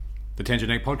The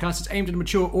Tangent Egg podcast is aimed at a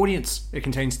mature audience. It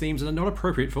contains themes that are not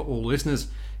appropriate for all listeners.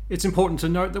 It's important to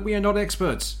note that we are not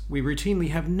experts. We routinely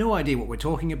have no idea what we're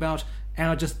talking about and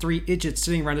are just three idiots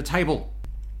sitting around a table.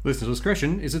 Listener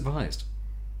discretion is advised.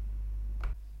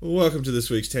 Welcome to this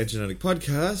week's Tangent Egg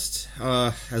podcast.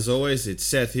 As always, it's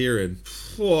Seth here, and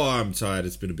I'm tired.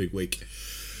 It's been a big week.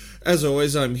 As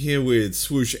always, I'm here with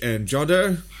Swoosh and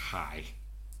Jondo. Hi.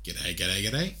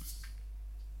 G'day.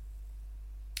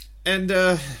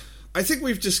 And, I think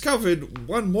we've discovered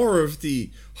one more of the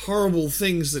horrible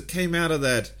things that came out of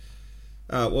that,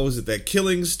 that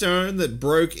killing stone that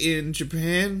broke in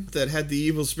Japan that had the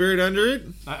evil spirit under it?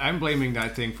 I'm blaming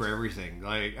that thing for everything.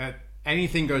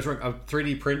 Anything goes wrong. A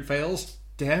 3D print fails.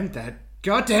 Damn that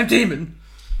goddamn demon.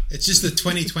 It's just the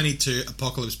 2022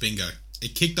 Apocalypse Bingo.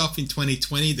 It kicked off in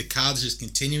 2020. The cards are just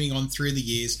continuing on through the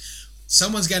years.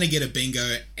 Someone's going to get a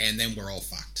bingo, and then we're all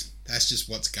fucked. That's just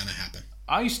what's going to happen.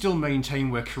 I still maintain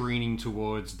we're careening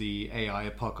towards the AI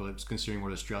apocalypse, considering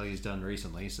what Australia's done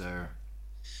recently, so...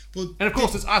 Well, and of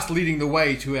course, it's us leading the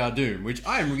way to our doom, which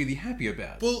I'm really happy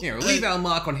about. Well, leave our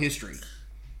mark on history.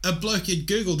 A bloke at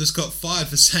Google just got fired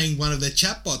for saying one of their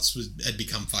chatbots had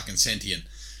become fucking sentient.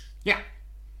 Yeah.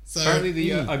 So, apparently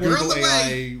the Google AI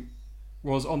way.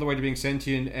 Was on the way to being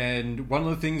sentient, and one of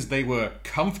the things they were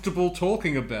comfortable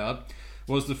talking about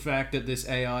was the fact that this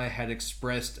AI had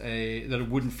expressed that it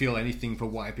wouldn't feel anything for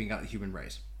wiping out the human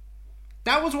race.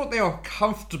 That was what they were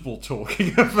comfortable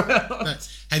talking about.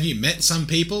 Have you met some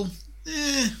people?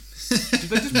 Did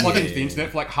they just plug into the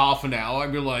internet for like half an hour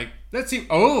and be like, let's see,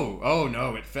 oh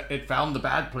no, it found the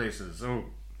bad places. Oh,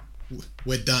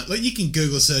 we're done. Like, you can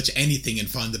Google search anything and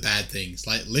find the bad things.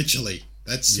 Like, literally.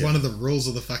 That's one of the rules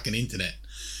of the fucking internet.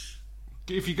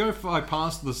 If you go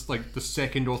past this, like the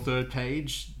second or third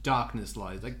page, darkness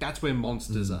lies. Like, that's where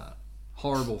monsters are.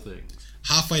 Horrible things.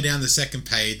 Halfway down the second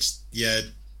page,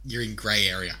 you're in grey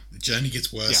area. The journey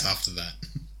gets worse after that.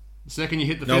 The second you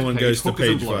hit the no fifth one page, goes to hookers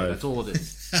and page blow. 5. That's all it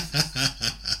is.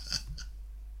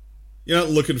 You're not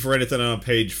looking for anything on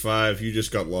page 5. You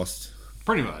just got lost.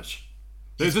 Pretty much.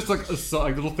 There's just like a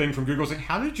little thing from Google saying,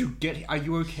 "How did you get here? Are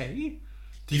you okay?"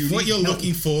 If what you're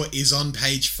looking for is on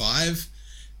page 5,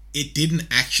 it didn't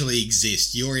actually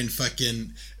exist. You're in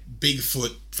fucking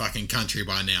Bigfoot fucking country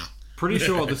by now. Pretty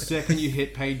sure the second you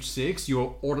hit page 6,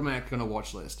 you're automatically on a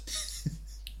watch list.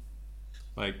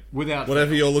 Like, without...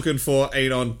 Whatever you're looking for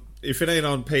ain't on... If it ain't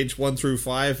on page 1 through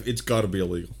 5, it's gotta be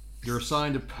illegal. You're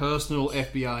assigned a personal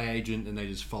FBI agent and they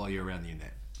just follow you around the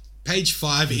internet. Page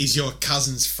 5 is your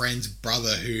cousin's friend's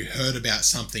brother who heard about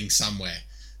something somewhere.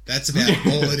 That's about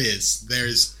all it is.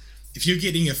 If you're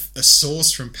getting a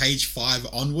source from page 5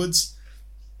 onwards,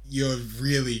 you're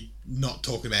really not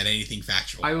talking about anything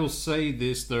factual. I will say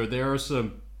this, though. There are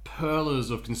some perlers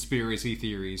of conspiracy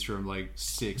theories from,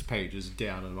 6 pages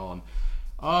down and on.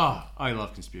 I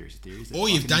love conspiracy theories. Or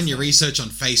you've done your research on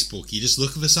Facebook. You're just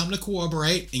looking for something to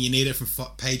corroborate, and you need it from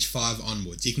page 5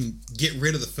 onwards. You can get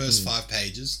rid of the first 5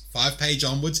 pages. 5 page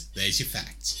onwards, there's your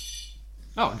facts.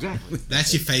 Oh, exactly.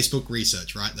 That's your Facebook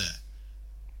research right there.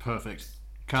 Perfect.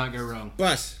 Can't go wrong.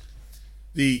 But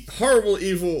the horrible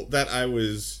evil that I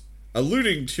was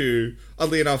alluding to,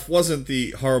 oddly enough, wasn't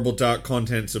the horrible dark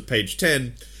contents of page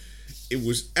 10. It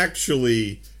was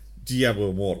actually Diablo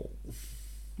Immortal.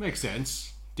 Makes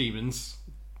sense. Demons.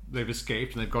 They've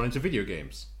escaped and they've gone into video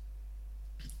games.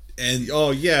 And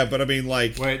but I mean,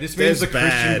 wait, this means the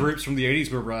Christian groups from the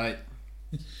 80s were right.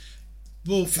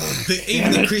 Well,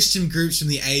 even the Christian groups from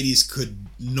the 80s could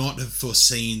not have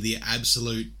foreseen the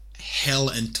absolute hell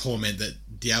and torment that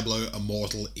Diablo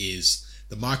Immortal is.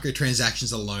 The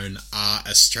microtransactions alone are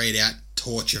a straight-out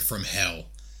torture from hell.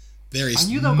 There is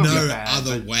no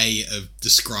other way of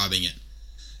describing it.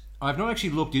 I've not actually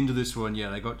looked into this one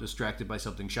yet. I got distracted by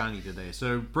something shiny today.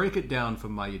 So break it down for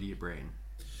my idiot brain.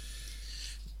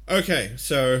 Okay,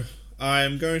 so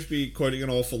I'm going to be quoting an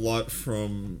awful lot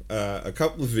from a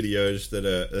couple of videos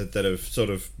that have sort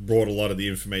of brought a lot of the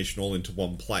information all into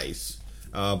one place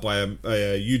by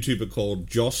a YouTuber called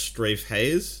Josh Strafe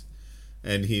Hayes,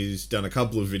 and he's done a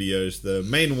couple of videos. The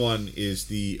main one is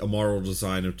the immoral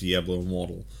design of Diablo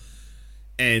Immortal,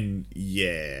 and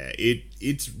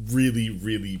it's really,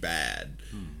 really bad.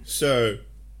 So,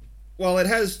 while it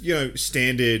has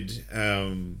standard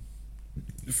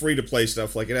free-to-play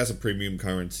stuff, it has a premium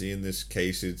currency. In this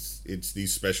case, it's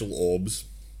these special orbs.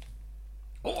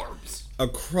 Orbs!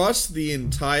 Across the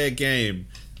entire game,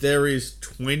 there is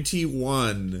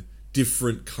 21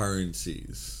 different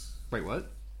currencies. Wait,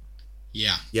 what?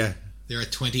 Yeah. Yeah. There are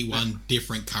 21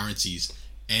 different currencies,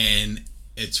 and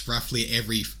it's roughly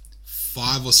every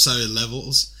 5 or so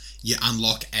levels, you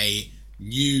unlock a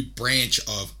new branch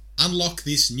of unlock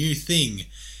this new thing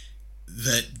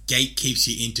that gate keeps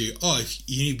you into, if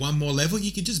you need one more level,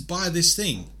 you can just buy this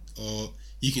thing. Or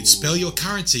you can spell your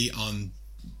currency on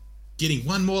getting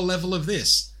one more level of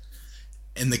this.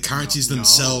 And the currencies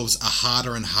themselves are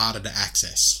harder and harder to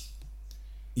access.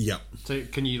 Yep. So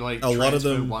can you a lot of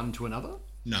them one to another?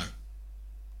 No.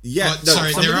 Yeah.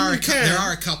 Sorry, there are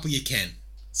a couple you can.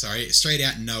 Sorry, straight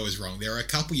out no is wrong. There are a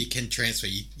couple you can transfer.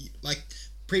 Like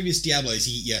previous Diablos,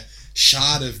 you get a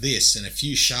shard of this, and a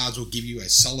few shards will give you a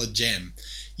solid gem.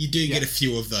 You do get a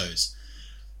few of those,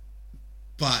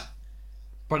 but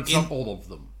it's not all of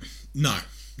them. No,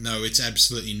 it's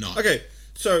absolutely not. Okay,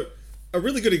 so a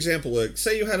really good example,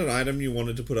 say you had an item you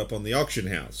wanted to put up on the auction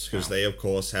house, because they, of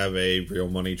course, have a real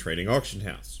money trading auction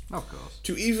house. Of course.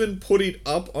 To even put it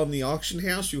up on the auction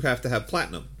house, you have to have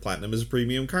platinum. Platinum is a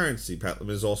premium currency. Platinum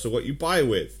is also what you buy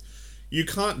with. You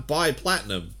can't buy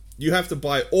platinum. You have to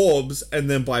buy orbs and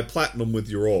then buy platinum with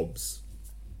your orbs.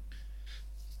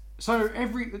 So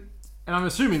and I'm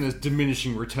assuming there's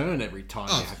diminishing return every time.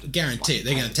 Oh, you have to, guarantee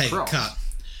they're going to take a cut.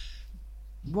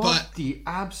 What the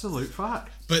absolute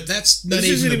fuck? But that's not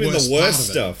even the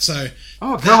worst stuff. So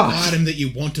that item that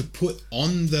you want to put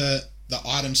on the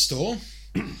item store.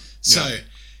 So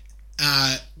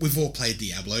we've all played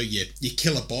Diablo. You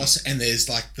kill a boss and there's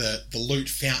like the loot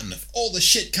fountain of all the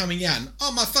shit coming out. And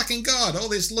oh my fucking god, all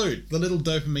this loot. The little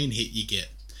dopamine hit you get.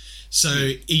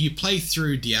 So you play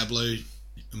through Diablo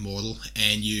Immortal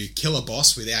and you kill a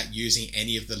boss without using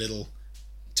any of the little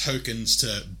tokens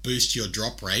to boost your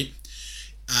drop rate.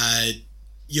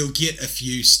 You'll get a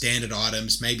few standard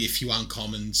items, maybe a few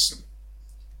uncommons,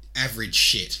 average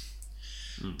shit.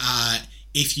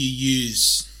 If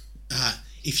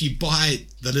you buy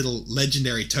the little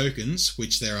legendary tokens,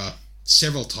 which there are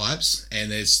several types, and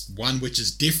there's one which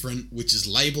is different, which is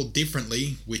labeled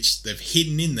differently, which they've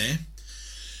hidden in there.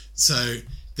 So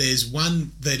there's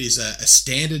one that is a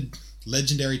standard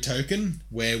legendary token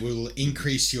where it'll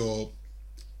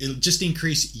just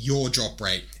increase your drop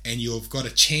rate, and you've got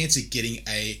a chance of getting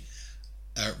a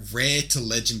rare to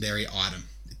legendary item.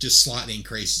 It just slightly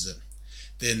increases it.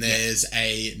 Then there's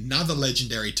another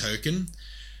legendary token,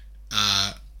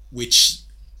 which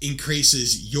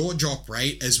increases your drop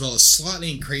rate as well as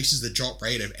slightly increases the drop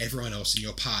rate of everyone else in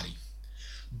your party.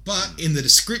 But in the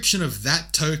description of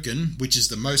that token, which is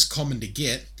the most common to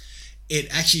get,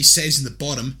 it actually says in the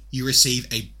bottom, you receive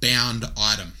a bound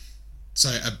item. So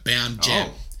a bound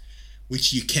gem.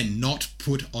 Which you cannot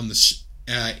put on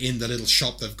in the little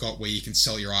shop they've got where you can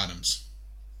sell your items.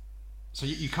 So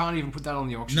you can't even put that on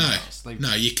the auction house.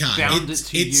 No, you can't. Bound it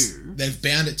to you. They've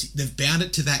bound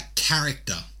it to that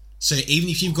character. So even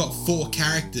if you've got 4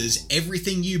 characters,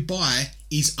 everything you buy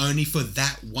is only for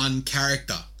that one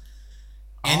character.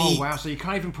 Wow! So you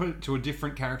can't even put it to a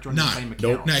different character on the same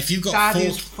account. No, if you've got that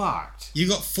is fucked. You've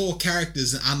got 4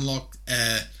 characters and unlock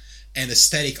an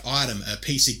aesthetic item, a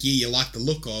piece of gear you like the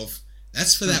look of.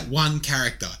 That's for that one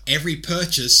character. Every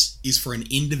purchase is for an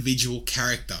individual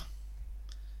character.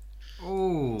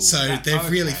 Oh, so they've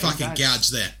really fucking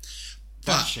gouged there.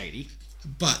 That's shady.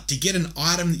 But to get an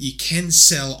item that you can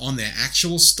sell on their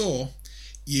actual store,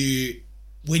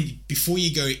 before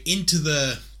you go into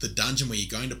the dungeon where you're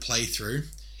going to play through,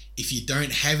 if you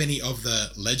don't have any of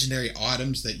the legendary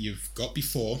items that you've got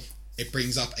before, it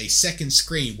brings up a second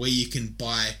screen where you can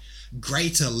buy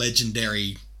greater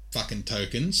legendary fucking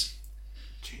tokens.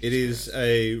 It is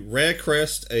a rare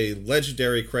crest, a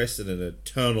legendary crest, and an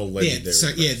eternal legendary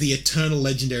crest. The eternal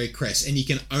legendary crest. And you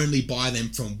can only buy them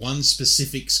from one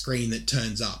specific screen that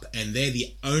turns up. And they're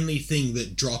the only thing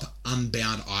that drop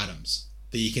unbound items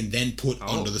that you can then put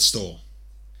onto the store.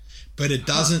 But it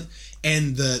doesn't...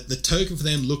 And the token for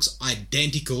them looks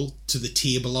identical to the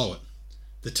tier below it.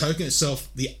 The token itself,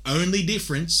 the only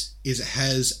difference is it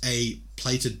has a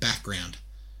plated background.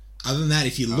 Other than that,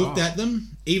 if you looked at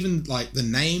them, even like the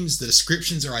names, the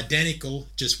descriptions are identical,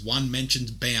 just one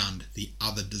mentions bound, the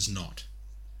other does not.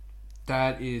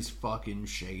 That is fucking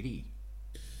shady.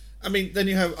 I mean, then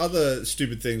you have other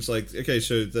stupid things like, okay,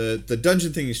 so the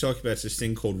dungeon thing he's talking about is this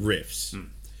thing called rifts. Sorry,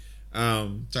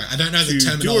 I don't know the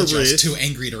terminology. I was too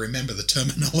angry to remember the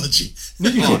terminology.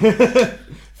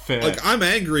 Fair. Like, I'm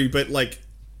angry, but like,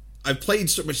 I've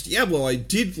played so much Diablo, I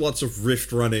did lots of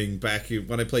rift running back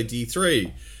when I played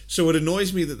D3. So it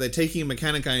annoys me that they're taking a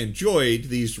mechanic I enjoyed,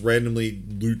 these randomly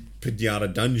loot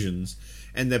pinata dungeons,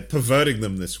 and they're perverting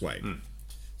them this way.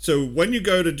 So when you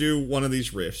go to do one of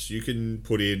these rifts, you can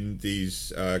put in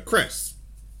these crests.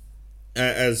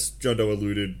 As John Doe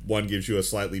alluded, one gives you a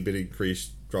slightly bit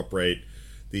increased drop rate.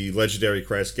 The legendary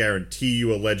crests guarantee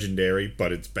you a legendary,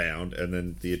 but it's bound. And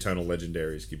then the eternal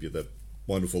legendaries give you the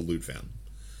wonderful loot fountain.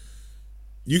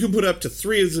 you can put up to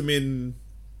 3 of them in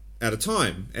at a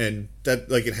time, and that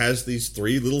like it has these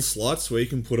 3 little slots where you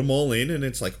can put them all in, and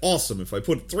it's like awesome. If I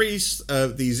put 3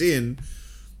 of these in,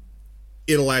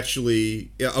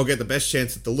 I'll get the best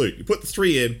chance at the loot. You put the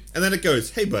 3 in, and then it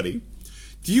goes, hey buddy,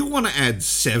 do you want to add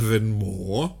 7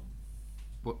 more?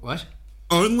 What?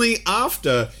 Only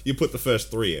after you put the first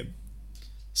 3 in.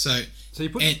 So you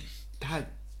put that.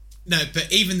 No,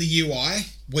 but even the UI,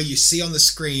 where you see on the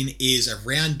screen is a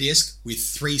round disc with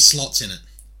 3 slots in it.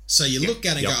 So you look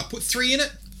at it and go, I put 3 in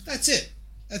it, that's it.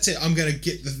 I'm going to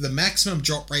get the maximum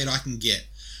drop rate I can get.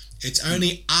 It's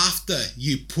only after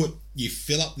you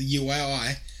fill up the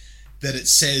UI that it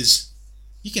says,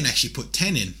 you can actually put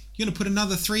 10 in. You're going to put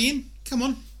another 3 in? Come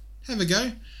on, have a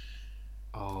go.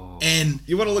 Oh. And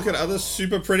you want to look at other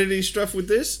super predator stuff with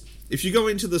this? If you go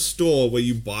into the store where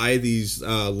you buy these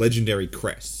legendary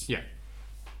crests,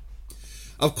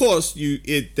 of course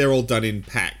they're all done in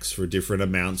packs for different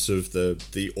amounts of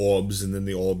the orbs, and then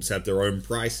the orbs have their own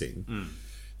pricing.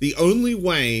 The only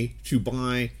way to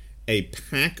buy a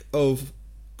pack of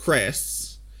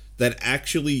crests that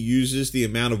actually uses the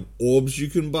amount of orbs you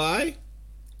can buy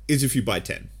is if you buy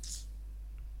 10.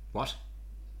 What?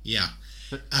 Yeah.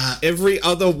 Every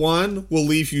other one will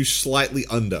leave you slightly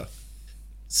under.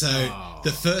 So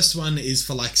the first one is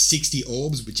for like 60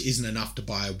 orbs, which isn't enough to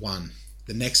buy 1.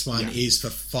 The next one is for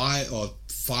 $5 or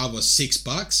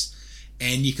 $6,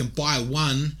 and you can buy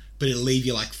 1, but it'll leave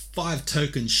you like 5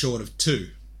 tokens short of 2.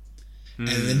 And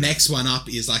the next one up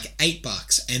is like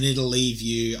 $8, and it'll leave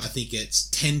you, I think it's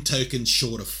 10 tokens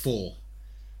short of 4.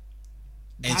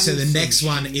 And so the next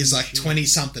one is like 20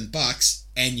 something bucks,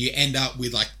 and you end up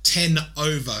with like 10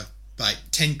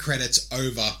 credits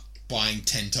over buying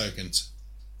 10 tokens.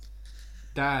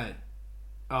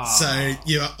 So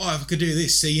you're like, if I could do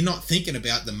this. So you're not thinking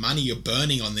about the money you're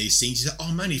burning on these things. You say,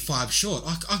 I'm only 5 short.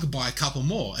 I could buy a couple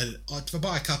more. And if I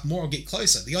buy a couple more, I'll get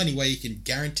closer. The only way you can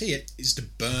guarantee it is to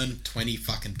burn 20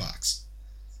 fucking bucks.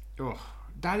 Oh,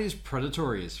 that is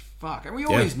predatory as fuck. And we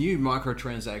always knew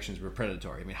microtransactions were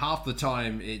predatory. I mean, half the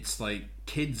time it's like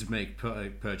kids make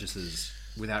purchases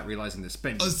without realizing they're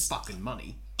spending fucking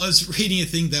money. I was reading a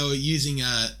thing, they were using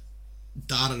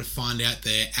data to find out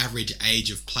their average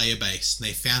age of player base, and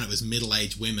they found it was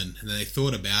middle-aged women, and then they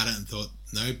thought about it and thought,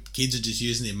 no, kids are just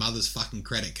using their mother's fucking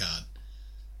credit card.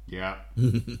 Yeah.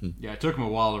 Yeah, it took them a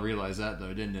while to realise that,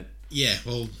 though, didn't it? Yeah,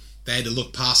 well, they had to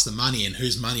look past the money and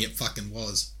whose money it fucking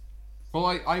was.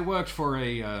 Well, I worked for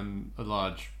a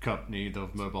large company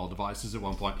of mobile devices at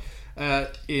one point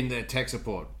in their tech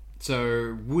support.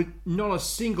 So not a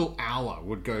single hour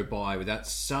would go by without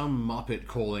some muppet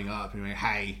calling up and going,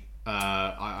 hey,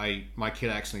 my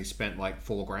kid actually spent like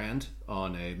 $4,000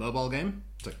 on a mobile game.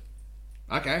 It's like,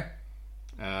 okay,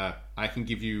 I can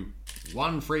give you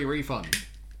 1 free refund.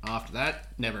 After that,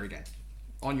 never again.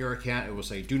 On your account, it will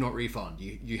say do not refund.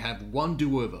 You have 1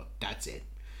 do-over. That's it.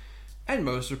 And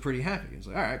most are pretty happy. It's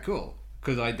like, all right, cool.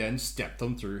 Because I then stepped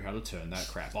them through how to turn that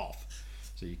crap off.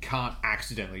 So you can't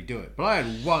accidentally do it. But I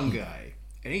had one guy,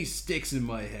 and he sticks in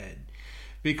my head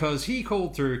because he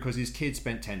called through because his kid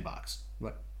spent $10.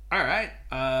 Like, all right,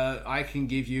 I can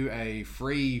give you a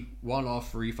free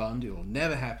one-off refund. It will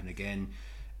never happen again,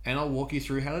 and I'll walk you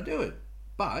through how to do it.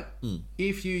 But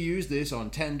if you use this on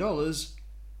 $10,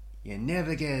 you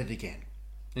never get it again.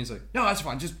 And he's like, no, that's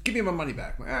fine. Just give me my money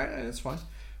back. Like, all right, that's fine.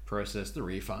 Process the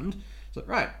refund. It's like,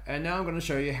 right, and now I'm going to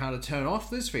show you how to turn off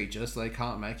this feature so they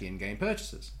can't make in-game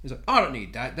purchases. He's like, I don't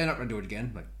need that. They're not going to do it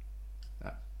again. I'm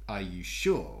like, are you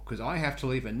sure? Because I have to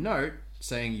leave a note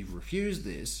saying you've refused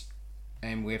this,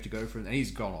 and we have to go for it. And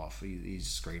he's gone off. He's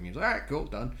screaming. He's like, all right, cool,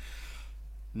 done.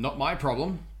 Not my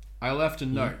problem. I left a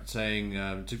note saying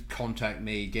to contact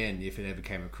me again if it ever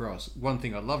came across. One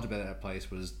thing I loved about that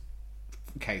place was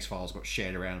case files got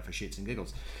shared around for shits and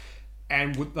giggles.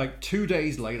 And with, like 2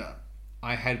 days later,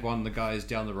 I had one of the guys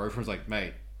down the road from us like,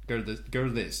 mate, go to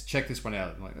this, check this one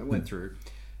out. And like, I went through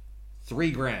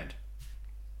 $3,000.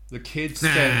 The kid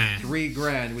spent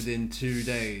 $3,000 within 2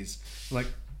 days. Like,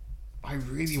 I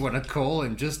really want to call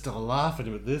him just to laugh at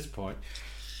him at this point.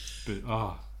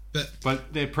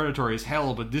 But they're predatory as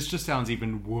hell. But this just sounds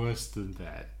even worse than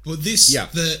that. Well, this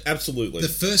absolutely. The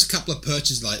first couple of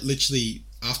purchases, like literally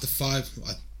after 5,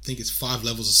 I think it's 5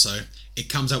 levels or so, it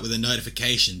comes up with a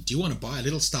notification. Do you want to buy a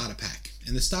little starter pack?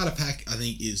 And the starter pack, I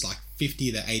think, is like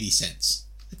 50 to 80 cents.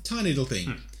 A tiny little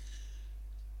thing.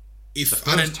 The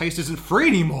first taste isn't free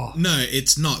anymore. No,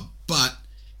 it's not. But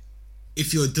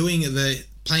if you're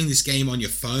playing this game on your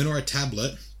phone or a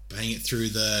tablet, playing it through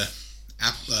the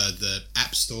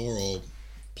app store or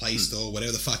Play Store,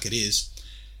 whatever the fuck it is,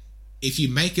 if you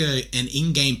make an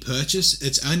in-game purchase,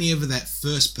 it's only ever that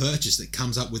first purchase that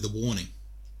comes up with a warning.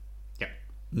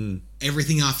 Yep.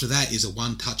 Everything after that is a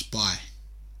one-touch buy.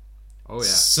 Oh, yeah.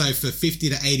 So for 50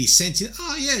 to 80 cents,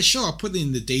 oh yeah, sure, I'll put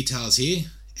in the details here.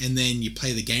 And then you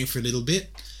play the game for a little bit.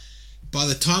 By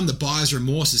the time the buyer's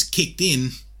remorse is kicked in,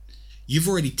 you've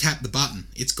already tapped the button.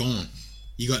 It's gone.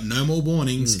 You got no more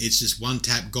warnings. It's just one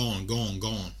tap, gone.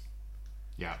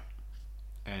 Yeah.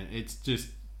 And it's just,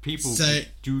 people So-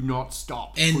 do not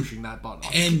stop and- pushing that button.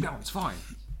 and- Keep going, it's fine.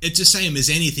 It's the same as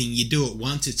anything. You do it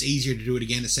once, it's easier to do it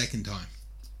again a second time.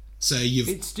 So you've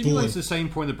It stimulates the same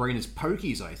point in the brain as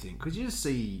pokies, I think. Because you just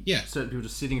see certain people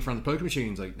just sitting in front of the poker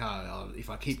machines like, no, if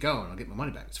I keep going, I'll get my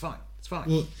money back. It's fine. It's fine.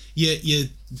 Well, your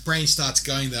brain starts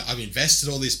going that I've invested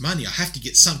all this money. I have to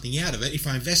get something out of it. If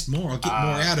I invest more, I'll get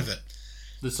more out of it.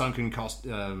 The sunken cost...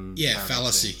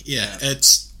 fallacy. thing. Yeah,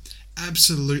 it's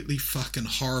absolutely fucking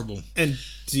horrible. And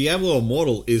Diablo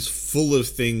Immortal is full of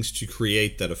things to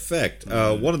create that effect.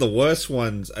 One of the worst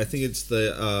ones, I think it's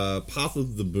the Path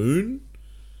of the Boon.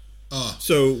 Oh.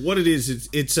 So what it is,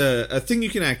 it's a thing you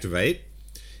can activate,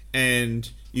 and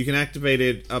you can activate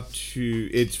it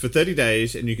it's for 30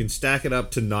 days, and you can stack it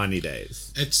up to 90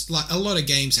 days. It's like a lot of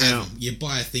games have them. You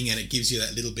buy a thing and it gives you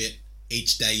that little bit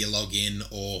each day you log in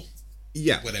or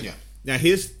whatever. Yeah. Now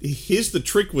here's the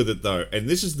trick with it though, and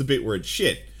this is the bit where it's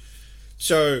shit.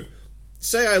 So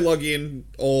say I log in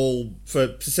all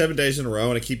for 7 days in a row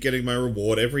and I keep getting my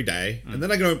reward every day, and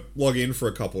then I don't log in for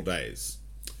a couple days.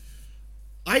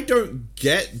 I don't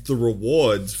get the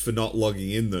rewards for not logging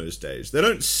in those days. They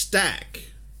don't stack.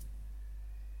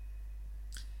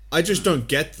 I just don't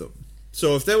get them.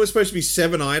 So if there was supposed to be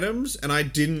 7 items and I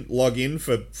didn't log in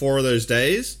for 4 of those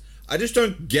days, I just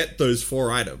don't get those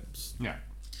 4 items. Yeah.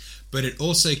 But it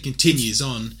also continues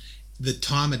on. The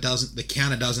counter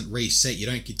doesn't reset. You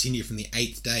don't continue from the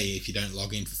 8th day if you don't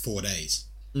log in for 4 days.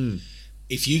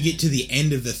 If you get to the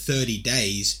end of the 30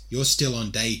 days, you're still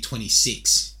on day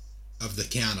 26 of the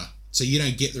counter. So you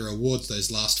don't get the rewards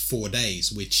those last 4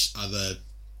 days, which are the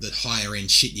higher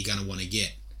end shit you're going to want to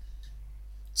get.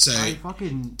 So I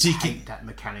fucking hate that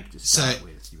mechanic to start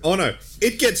with. Oh no,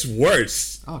 it gets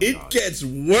worse. It gets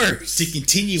worse. To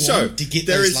continue on, to get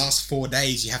those last 4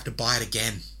 days, you have to buy it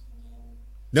again.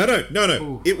 No.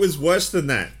 Ooh. It was worse than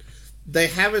that. They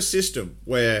have a system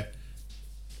where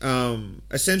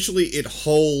essentially it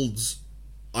holds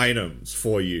items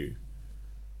for you.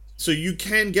 So you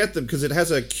can get them because it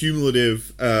has a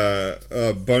cumulative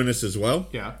bonus as well.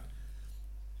 Yeah.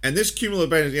 And this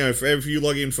cumulative bonus, if you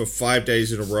log in for 5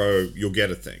 days in a row, you'll get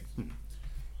a thing.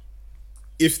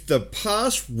 If the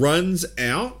pass runs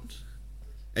out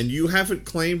and you haven't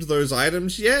claimed those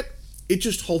items yet, it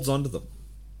just holds onto them.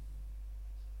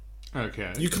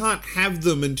 Okay. You can't have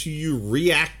them until you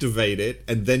reactivate it,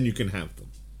 and then you can have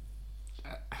them.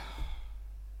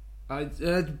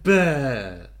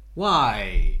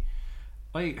 Why?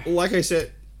 Like I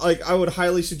said, I would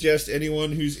highly suggest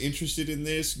anyone who's interested in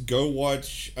this go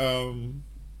watch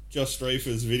Just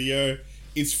Strafer's video.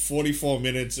 It's 44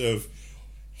 minutes of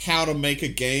how to make a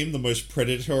game the most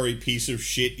predatory piece of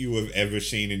shit you have ever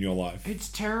seen in your life. It's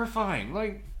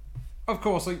terrifying. Of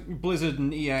course, Blizzard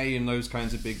and EA and those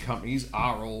kinds of big companies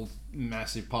are all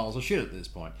massive piles of shit at this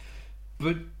point.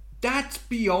 But that's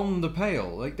beyond the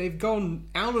pale. They've gone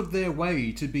out of their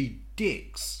way to be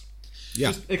dicks.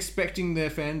 Yeah. Just expecting their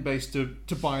fan base to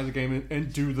buy the game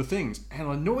and do the things. And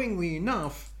annoyingly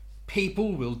enough,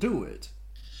 people will do it.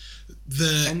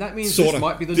 And that means this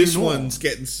might be the new norm. This one's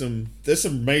getting there's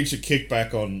some major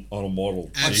kickback on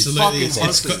Immortal. Absolutely.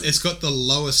 It's got the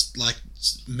lowest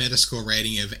Metascore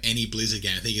rating of any Blizzard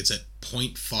game. I think it's at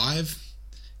 0.5.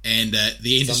 And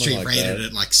the industry rated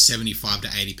it at 75 to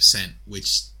 80%,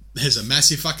 which there's a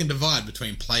massive fucking divide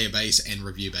between player base and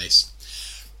review base.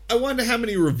 I wonder how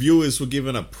many reviewers were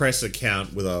given a press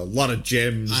account with a lot of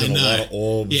gems and a lot of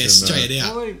orbs. Yeah, straight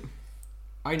out.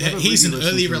 I never he's really an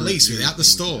early listened to release review without the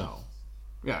things, store. no.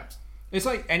 Yeah. It's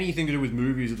like anything to do with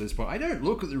movies at this point. I don't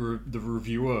look at the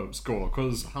reviewer score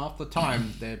because half the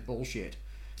time they're bullshit.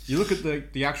 You look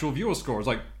at the actual viewer score, it's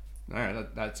like,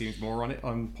 alright, that seems more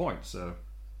on point, so...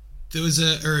 There was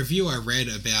a review I read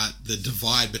about the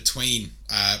divide between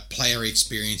player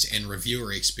experience and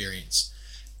reviewer experience.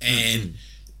 And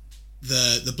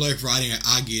the bloke writing it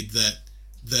argued that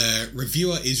the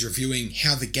reviewer is reviewing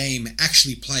how the game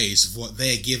actually plays of what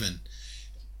they're given.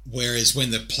 Whereas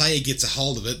when the player gets a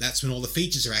hold of it, that's when all the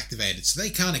features are activated. So they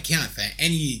can't account for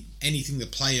anything the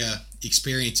player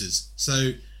experiences.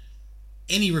 So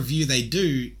any review they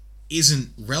do isn't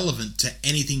relevant to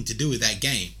anything to do with that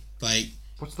game.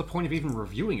 What's the point of even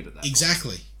reviewing it at that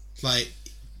exactly. point?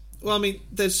 Well, I mean,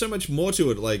 there's so much more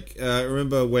to it. Like, I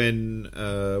remember when,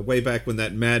 way back when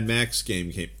that Mad Max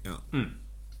game came out.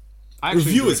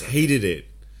 Reviewers hated it.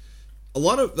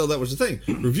 That was the thing.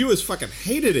 Reviewers fucking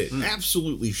hated it.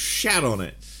 Absolutely shat on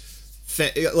it.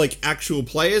 Like, actual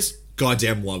players,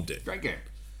 goddamn loved it. Great game.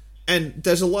 And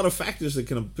there's a lot of factors that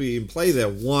can be in play there.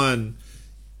 One,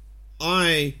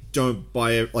 I don't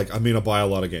buy... Like, I mean, I buy a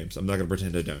lot of games. I'm not going to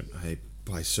pretend I don't. I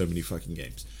buy so many fucking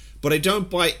games. But I don't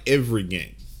buy every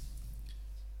game.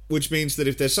 Which means that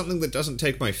if there's something that doesn't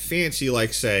take my fancy,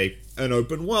 like, say, an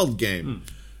open world game,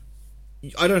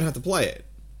 I don't have to play it.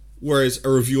 Whereas a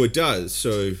reviewer does.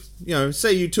 So,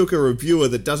 say you took a reviewer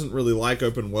that doesn't really like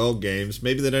open world games,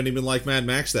 maybe they don't even like Mad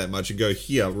Max that much, and go,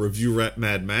 here, review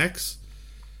Mad Max.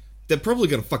 They're probably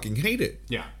going to fucking hate it.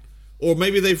 Yeah. Or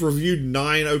maybe they've reviewed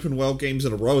 9 open world games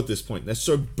in a row at this point. They're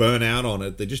so burnt out on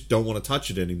it, they just don't want to touch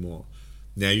it anymore.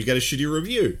 Now you get a shitty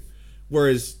review.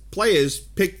 Whereas players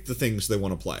pick the things they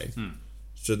want to play.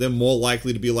 So they're more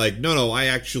likely to be like, no, I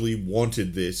actually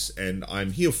wanted this and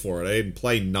I'm here for it. I didn't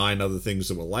play 9 other things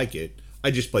that were like it.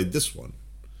 I just played this one.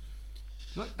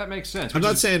 That makes sense. I'm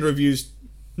not saying reviews...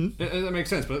 That makes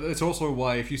sense, but it's also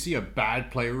why if you see a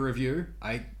bad player review,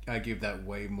 I give that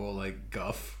way more like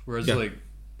guff. Whereas like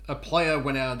a player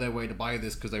went out of their way to buy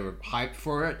this because they were hyped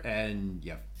for it and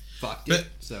fucked it.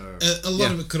 So a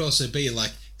lot of it could also be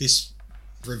like this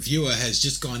reviewer has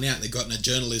just gone out, they've gotten a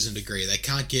journalism degree, they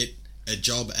can't get a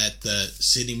job at the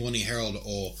Sydney Morning Herald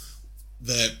or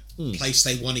the place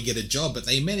they want to get a job, but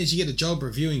they manage to get a job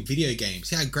reviewing video games.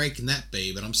 How great can that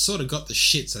be? But I'm sort of got the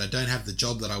shits that I don't have the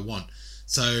job that I want.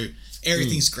 So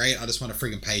everything's great, I just want a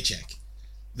friggin' paycheck.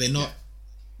 They're not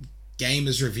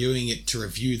gamers reviewing it to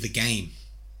review the game.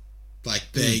 Like,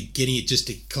 they're getting it just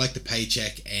to collect a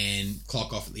paycheck and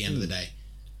clock off at the end of the day.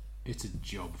 It's a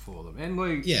job for them, and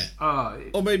like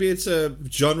or maybe it's a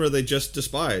genre they just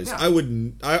despise. I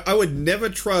would never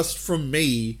trust from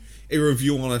me a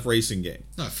review on a racing game.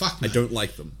 No, fuck no. I don't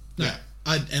like them. No,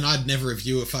 I'd never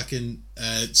review a fucking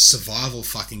survival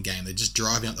fucking game. They're just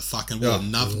driving out the fucking wall.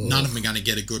 None of them are going to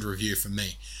get a good review from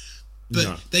me.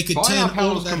 But they could turn our all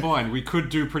powers of that combined. We could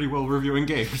do pretty well reviewing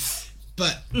games.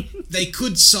 But they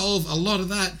could solve a lot of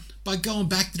that by going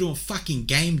back to doing fucking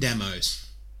game demos.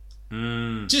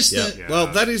 Well,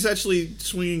 that is actually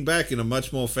swinging back in a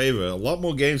much more favor. A lot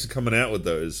more games are coming out with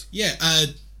those. Yeah,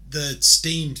 the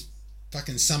Steam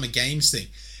fucking Summer Games thing.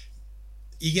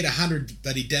 You get 100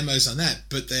 bloody demos on that,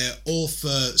 but they're all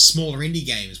for smaller indie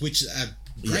games, which are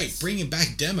great. Yes. Bringing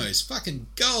back demos, fucking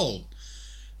gold.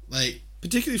 Like,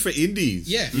 particularly for indies.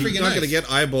 Yeah, you're not going to get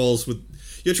eyeballs with.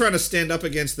 You're trying to stand up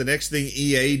against the next thing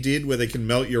EA did, where they can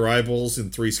melt your eyeballs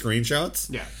in 3 screenshots.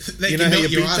 Yeah, they can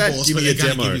melt your eyeballs, but they're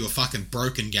going to give you a fucking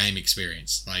broken game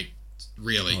experience. Like,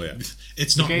 really,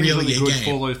 it's not really a good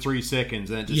game. For those 3 seconds,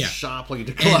 and it just sharply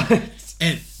declines.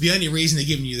 And the only reason they're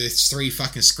giving you those 3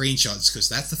 fucking screenshots is because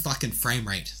that's the fucking frame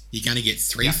rate. You're going to get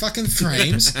 3 fucking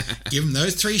frames. Give them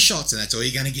those 3 shots, and that's all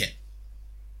you're going to get.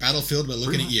 Battlefield, we're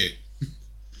looking at you.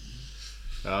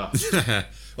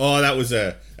 Oh, that was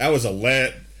a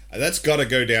that's got to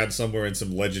go down somewhere in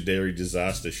some legendary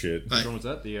disaster shit. Which one was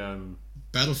that? The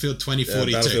Battlefield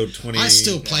 2042. Battlefield I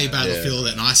still play Battlefield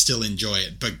and I still enjoy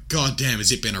it, but goddamn,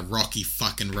 has it been a rocky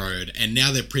fucking road? And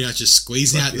now they're pretty much just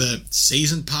squeezing out the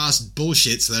season pass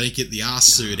bullshit so they don't get the arse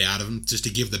suit out of them, just to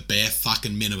give the bare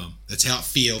fucking minimum. That's how it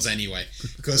feels anyway.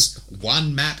 Because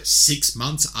one map 6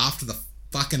 months after the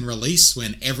fucking release,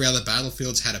 when every other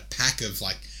Battlefield's had a pack of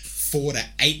like 4 to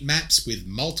 8 maps with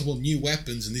multiple new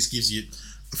weapons, and this gives you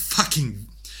a fucking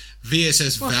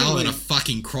VSS Val and a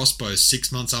fucking crossbow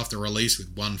 6 months after release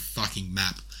with one fucking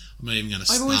map. I'm not even going to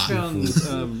start. I've always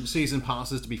found season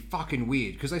passes to be fucking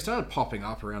weird, because they started popping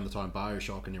up around the time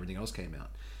Bioshock and everything else came out.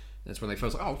 That's when they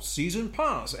first like, season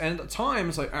pass. And at the time,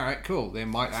 it's like, alright, cool. There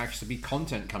might actually be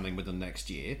content coming within the next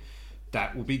year.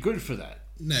 That will be good for that.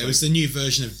 No, it was the new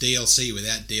version of DLC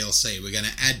without DLC. We're going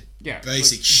to add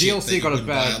basic shit. DLC got a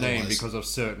bad name because of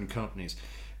certain companies.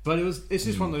 But it's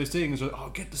just one of those things where,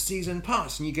 get the season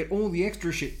pass and you get all the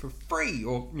extra shit for free,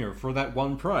 or for that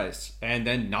one price, and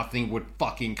then nothing would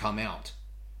fucking come out.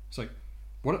 It's like,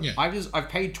 what? Yeah. I've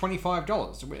paid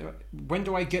 $25. When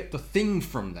do I get the thing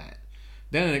from that?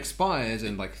 Then it expires,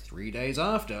 and like 3 days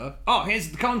after, here's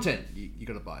the content. You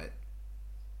got to buy it.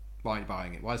 Why aren't you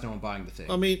buying it? Why is no one buying the thing?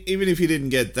 I mean, even if you didn't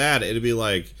get that, it'd be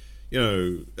like,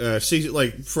 season,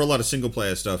 like for a lot of single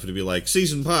player stuff, it'd be like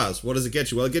season pass. What does it get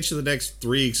you? Well, it gets you the next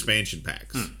 3 expansion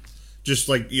packs. Just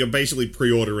like you're basically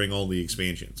pre-ordering all the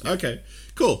expansions. Okay,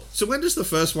 cool. So when does the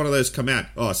first one of those come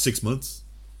out? 6 months.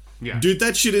 Yeah. Dude,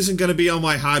 that shit isn't going to be on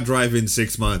my hard drive in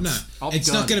 6 months. No,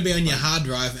 it's not going to be on your hard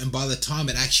drive, and by the time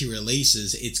it actually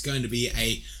releases, it's going to be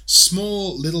a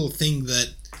small little thing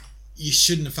that you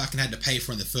shouldn't have fucking had to pay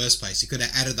for in the first place. You could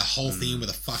have added the whole thing with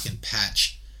a fucking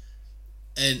patch.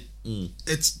 And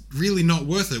it's really not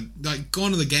worth it. Like,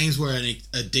 gone are the games where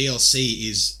a DLC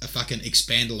is a fucking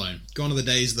expandalone. Gone are the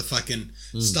days of the fucking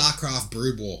StarCraft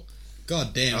Brood War.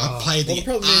 God damn, I played the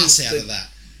ass out of that.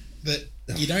 But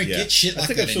you don't get shit like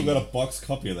that. I think I've still got a box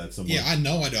copy of that somewhere. Yeah, I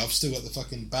know I do. I've still got the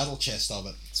fucking battle chest of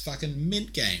it. It's fucking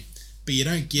mint game. But you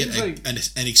don't get an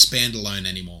expandalone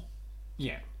anymore.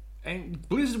 Yeah. And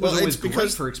Blizzard was always great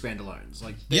for expandalones.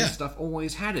 Like, their stuff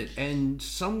always had it. And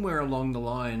somewhere along the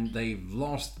line, they've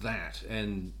lost that.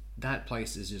 And that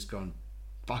place has just gone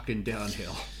fucking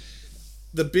downhill.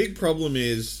 The big problem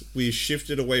is we've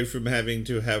shifted away from having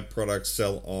to have products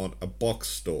sell on a box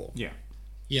store. Yeah.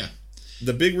 Yeah.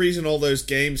 The big reason all those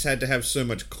games had to have so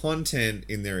much content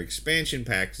in their expansion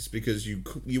packs is because you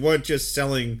weren't just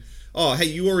selling... Oh, hey,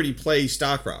 you already play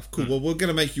StarCraft. Cool. Well, we're going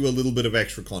to make you a little bit of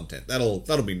extra content.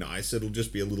 That'll be nice. It'll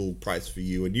just be a little price for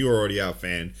you, and you're already our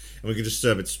fan, and we can just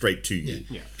serve it straight to you.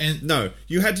 Yeah. And no,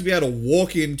 you had to be able to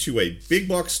walk into a big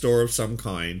box store of some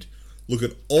kind, look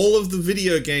at all of the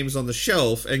video games on the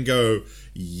shelf, and go,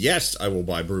 yes, I will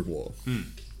buy Brood War.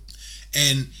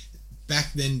 And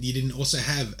back then, you didn't also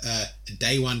have a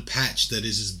day one patch that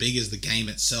is as big as the game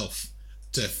itself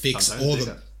to fix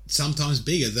sometimes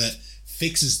bigger, that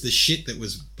fixes the shit that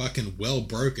was fucking well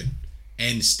broken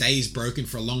and stays broken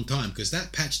for a long time, because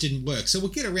that patch didn't work. So we'll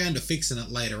get around to fixing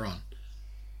it later on.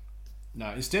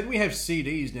 No, instead we have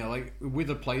CDs now. Like,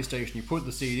 with a PlayStation, you put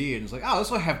the CD in, it's like, oh,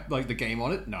 this will have, like, the game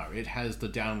on it. No, it has the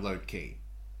download key.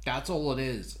 That's all it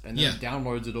is. And then it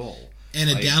downloads it all. And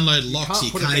a download locks,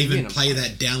 you can't even play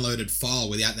that downloaded file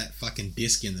without that fucking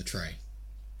disc in the tray.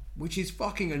 Which is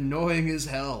fucking annoying as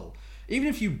hell. Even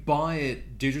if you buy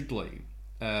it digitally,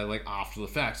 like after the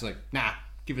fact, it's like, nah,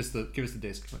 give us the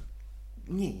disc. Like,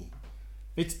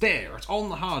 it's there. It's on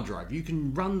the hard drive. You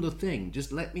can run the thing.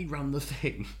 Just let me run the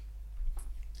thing.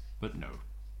 But no.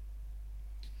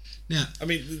 Now, I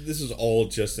mean, this is all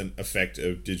just an effect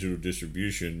of digital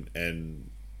distribution, and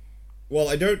well,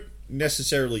 I don't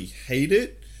necessarily hate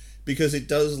it because it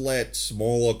does let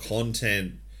smaller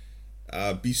content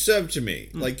be served to me.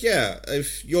 Like, yeah,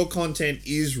 if your content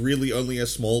is really only a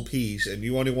small piece and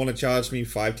you only want to charge me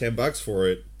 $5-10 for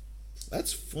it,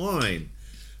 that's fine.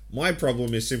 My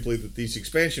problem is simply that these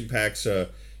expansion packs are,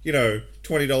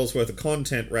 $20 worth of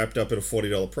content wrapped up at a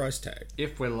 $40 price tag.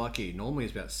 If we're lucky, normally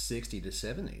it's about $60 to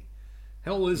 $70.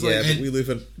 Hell is but we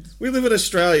live in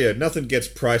Australia. Nothing gets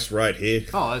priced right here.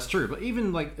 Oh, that's true. But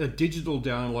even like a digital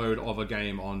download of a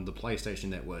game on the PlayStation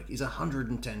Network is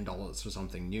 $110 for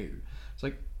something new. It's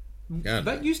like,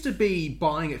 that used to be,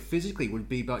 buying it physically would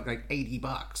be like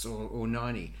 $80 or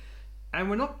 $90, and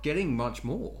we're not getting much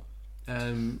more.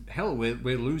 Hell,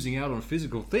 we're losing out on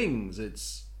physical things.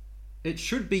 It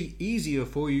should be easier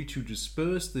for you to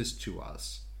disperse this to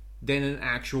us than an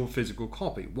actual physical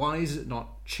copy. Why is it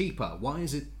not cheaper? Why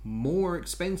is it more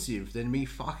expensive than me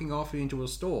fucking off into a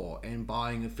store and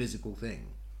buying a physical thing?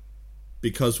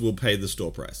 Because we'll pay the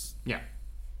store price. Yeah.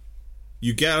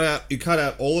 You cut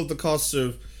out all of the costs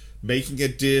of making a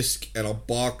disc and a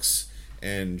box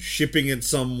and shipping it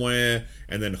somewhere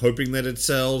and then hoping that it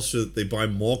sells so that they buy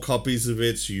more copies of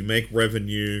it so you make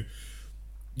revenue.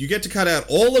 You get to cut out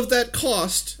all of that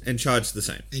cost and charge the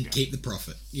same. And keep the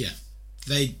profit. Yeah.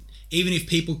 Even if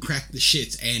people crack the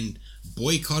shits and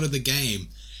boycotted the game,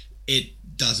 it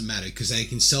doesn't matter because they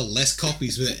can sell less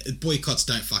copies. But boycotts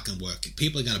don't fucking work.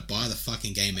 People are going to buy the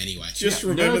fucking game anyway. Just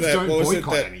remember that. Don't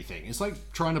boycott anything. It's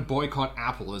like trying to boycott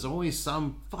Apple. There's always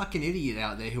some fucking idiot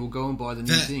out there who will go and buy the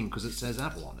new thing because it says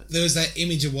Apple on it. There was that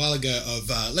image a while ago of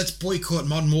let's boycott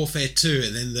Modern Warfare 2,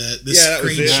 and then the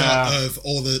screenshot of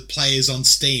all the players on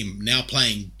Steam now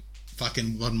playing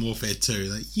fucking Modern Warfare 2.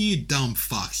 Like, you dumb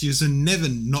fucks. You're never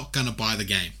not gonna buy the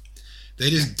game. They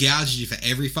just gouged you for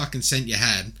every fucking cent you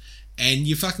had, and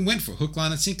you fucking went for it, hook,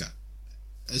 line, and sinker.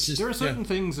 It's just, there are certain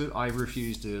things that I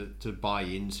refuse to buy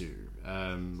into.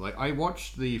 Like, I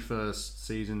watched the first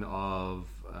season of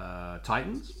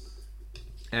Titans,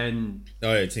 and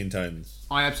Teen Titans.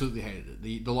 I absolutely hated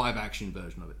it. The live action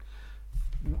version of it.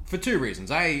 For two reasons.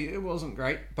 A, it wasn't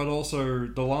great, but also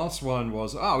the last one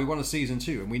was, we want a season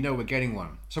 2, and we know we're getting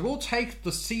one. So we'll take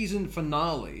the season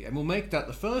finale, and we'll make that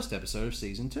the first episode of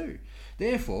season 2.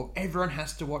 Therefore, everyone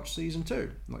has to watch season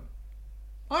 2.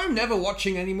 I'm never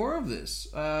watching any more of this.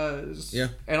 And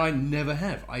I never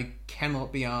have. I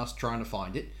cannot be asked trying to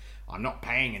find it. I'm not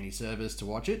paying any service to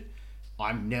watch it.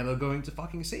 I'm never going to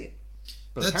fucking see it.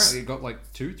 But apparently it got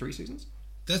 2-3 seasons.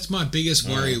 That's my biggest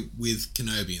worry with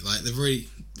Kenobi. Like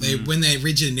when they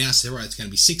originally announced it, right, it's going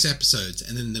to be 6 episodes,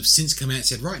 and then they've since come out and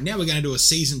said, right, now we're going to do a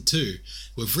season 2.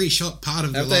 We've reshot part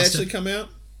of the last. Have they actually come out?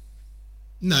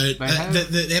 No,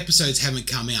 the episodes haven't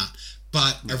come out.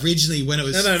 But originally, when it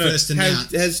was first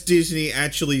announced, has Disney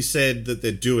actually said that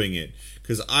they're doing it?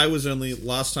 Because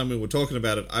last time we were talking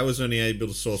about it, I was only able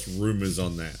to source rumors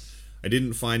on that. I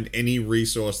didn't find any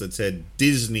resource that said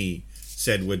Disney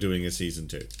said we're doing a season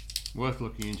 2. Worth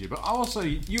looking into. But also,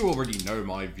 you already know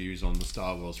my views on the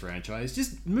Star Wars franchise.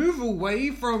 Just move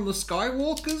away from the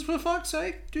Skywalkers, for fuck's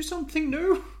sake. Do something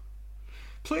new.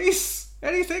 Please.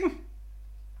 Anything.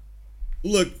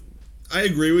 Look, I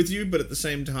agree with you, but at the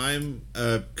same time,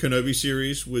 Kenobi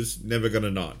series was never going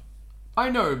to not. I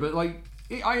know, but like,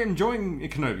 I am enjoying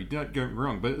Kenobi, don't get me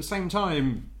wrong, but at the same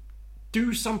time,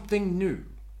 do something new.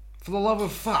 For the love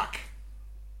of fuck.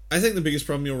 I think the biggest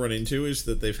problem you'll run into is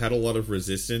that they've had a lot of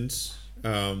resistance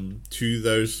to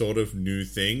those sort of new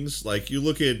things. Like, you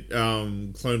look at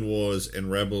Clone Wars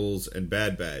and Rebels and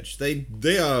Bad Batch.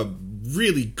 They are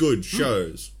really good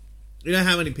shows. You know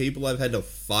how many people I've had to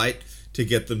fight to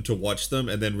get them to watch them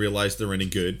and then realize they're any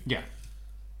good? Yeah.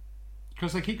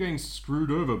 Because they keep getting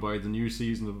screwed over by the new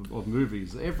season of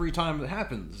movies. Every time it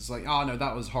happens, it's like, oh no,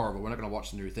 that was horrible. We're not going to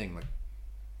watch the new thing. Like,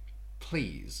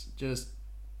 please, just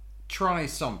try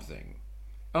something.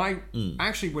 And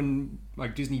actually, when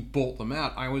like Disney bought them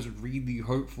out, I was really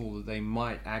hopeful that they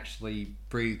might actually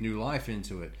breathe new life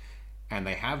into it, and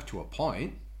they have to a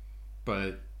point.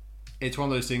 But it's one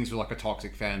of those things with like a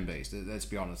toxic fan base. Let's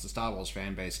be honest, the Star Wars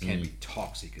fan base can be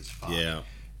toxic as fuck. Yeah,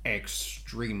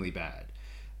 extremely bad.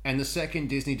 And the second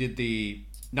Disney did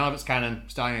none of it's canon,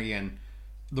 starting again,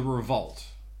 the revolt.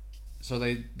 So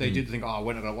they did think, oh,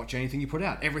 we're not going to watch anything you put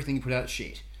out. Everything you put out is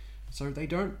shit. So they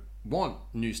don't want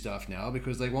new stuff now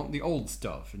because they want the old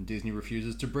stuff, and Disney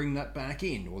refuses to bring that back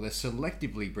in, or they're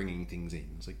selectively bringing things in.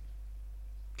 It's like,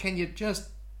 can you just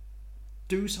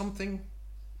do something,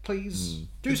 please?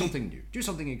 Do something new. Do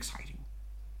something exciting.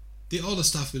 The older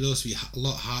stuff would also be a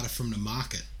lot harder from the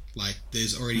market. Like,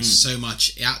 there's already so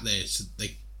much out there, so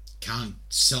they can't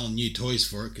sell new toys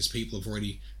for it because people have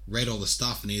already read all the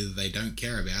stuff, and either they don't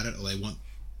care about it or they want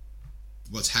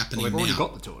what's happening now. They've already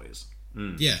got the toys.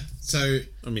 Yeah, so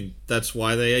I mean, that's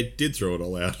why they did throw it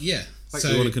all out. Yeah, like,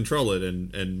 we want to control it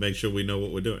and make sure we know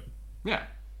what we're doing. Yeah,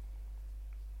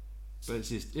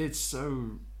 but it's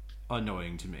so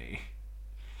annoying to me.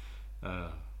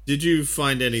 Did you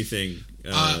find anything?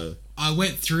 I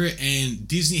went through it, and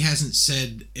Disney hasn't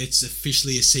said it's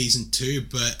officially a season 2,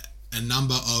 but a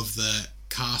number of the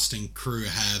cast and crew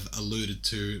have alluded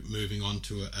to moving on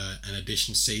to an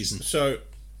additional season. So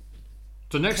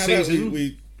next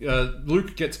season,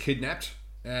 Luke gets kidnapped,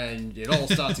 and it all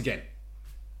starts again.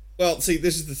 Well, see,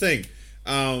 this is the thing.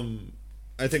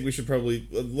 I think we should probably...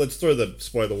 Let's throw the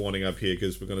spoiler warning up here,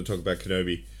 because we're going to talk about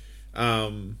Kenobi.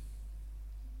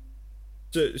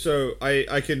 So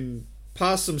I can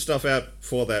pass some stuff out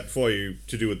for you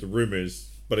to do with the rumors,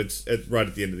 but it's right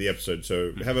at the end of the episode.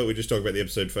 So how about we just talk about the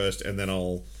episode first, and then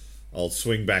I'll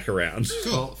swing back around.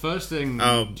 Well, first thing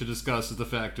to discuss is the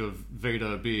fact of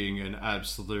Vader being an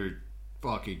absolute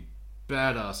fucking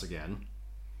badass again.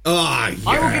 Yes.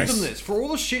 I will give them this. For all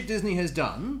the shit Disney has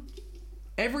done,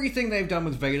 everything they've done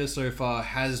with Vader so far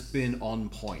has been on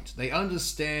point. They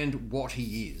understand what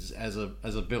he is as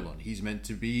a villain. He's meant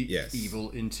to be evil,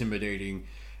 intimidating,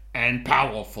 and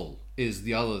powerful is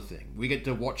the other thing. We get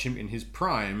to watch him in his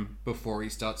prime before he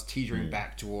starts teetering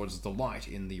back towards the light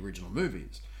in the original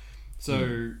movies.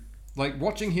 So, like,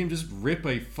 watching him just rip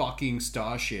a fucking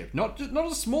starship, not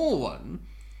a small one,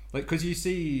 like, because you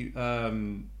see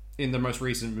in the most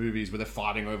recent movies where they're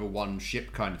fighting over one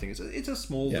ship kind of thing. It's a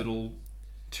small little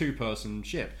 2-person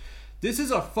ship. This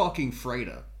is a fucking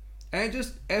freighter, and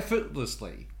just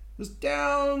effortlessly, just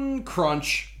down,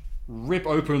 crunch, rip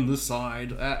open the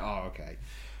side. Okay.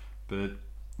 But,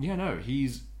 yeah, no,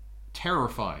 he's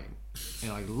terrifying,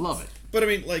 and I love it. But I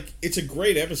mean, like, it's a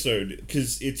great episode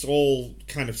because it's all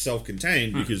kind of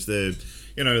self-contained because they've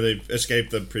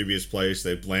escaped the previous place,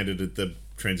 they've landed at the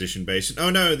transition base, and oh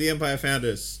no, the Empire found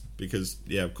us because,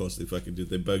 yeah, of course they fucking did.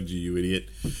 They bugged you idiot.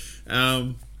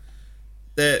 And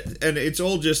it's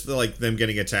all just like them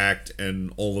getting attacked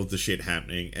and all of the shit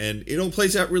happening, and it all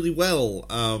plays out really well.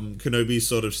 Kenobi's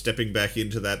sort of stepping back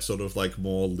into that sort of like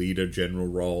more leader general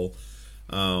role.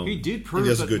 He did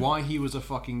prove why he was a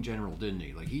fucking general, didn't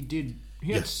he? Like, he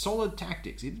had solid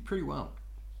tactics. He did pretty well.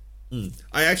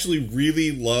 I actually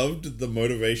really loved the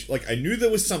motivation. Like, I knew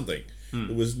there was something.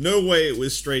 There was no way it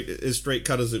was as straight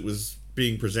cut as it was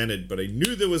being presented, but I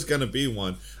knew there was going to be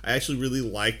one. I actually really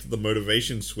liked the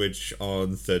motivation switch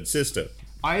on Third Sister.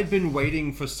 I had been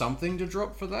waiting for something to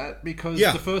drop for that because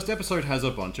the first episode has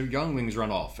a bunch of younglings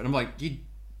run off, and I'm like,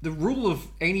 the rule of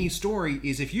any story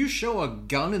is if you show a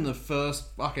gun in the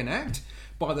first fucking act,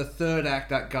 by the third act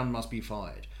that gun must be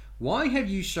fired. Why have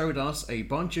you showed us a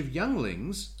bunch of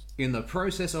younglings in the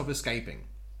process of escaping?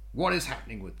 What is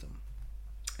happening with them?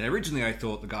 And originally I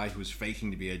thought the guy who was faking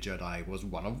to be a Jedi was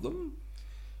one of them.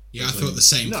 Yeah, I thought the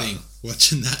same thing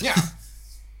watching that. Yeah.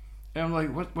 And I'm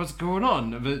like, what's going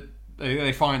on? But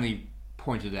they finally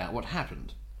pointed out what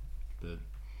happened. But...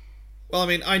 Well, I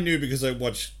mean, I knew because I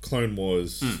watched Clone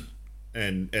Wars,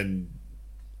 and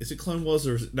is it Clone Wars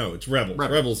or no? It's Rebels.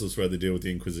 Rebels is where they deal with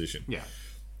the Inquisition. Yeah.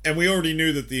 And we already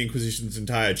knew that the Inquisition's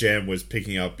entire jam was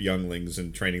picking up younglings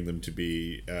and training them to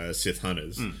be Sith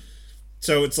hunters.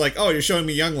 So it's like, oh, you're showing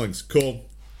me younglings. Cool.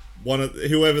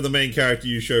 Whoever the main character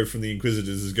you show from the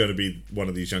Inquisitors is going to be one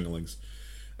of these younglings.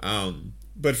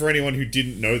 But for anyone who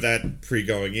didn't know that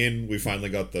pre-going in, we finally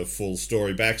got the full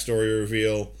backstory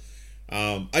reveal.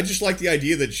 I just like the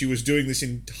idea that she was doing this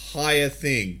entire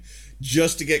thing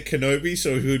just to get Kenobi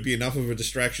so he would be enough of a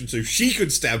distraction so she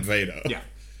could stab Vader. Yeah.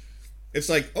 It's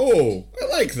like, oh, I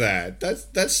like that.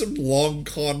 That's some long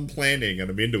con planning, and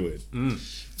I'm into it.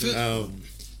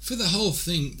 For the whole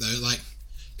thing, though, like,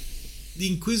 the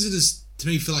Inquisitors, to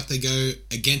me, feel like they go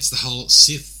against the whole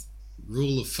Sith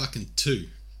rule of fucking 2.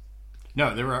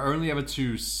 No, there are only ever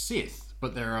 2 Sith,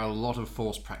 but there are a lot of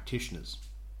Force practitioners.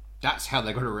 That's how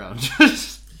they got around.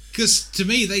 Because, to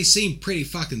me, they seem pretty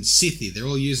fucking Sithy. They're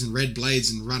all using red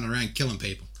blades and running around killing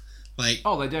people. Like,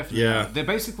 oh, they definitely are.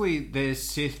 They're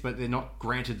Sith, but they're not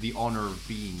granted the honor of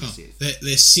being Sith.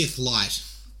 They're Sith light.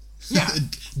 Yeah.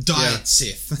 Diet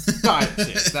Sith. Diet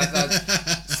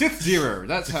Sith. Sith Zero.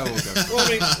 That's how we'll go. Well, I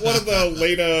mean, one of the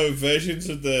later versions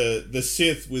of the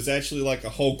Sith was actually like a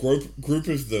whole group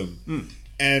of them.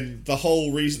 And the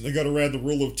whole reason they got around the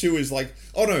rule of 2 is like,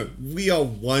 oh no, we are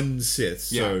one Sith,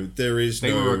 so there is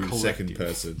no second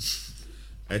person.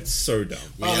 It's so dumb.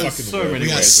 We got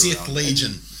Sith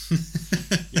Legion.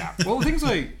 Yeah. Well, things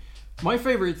like... My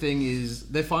favourite thing is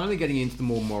they're finally getting into the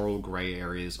more moral grey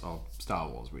areas of Star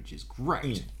Wars, which is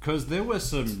great. Because there were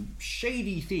some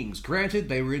shady things. Granted,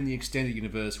 they were in the extended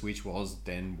universe, which was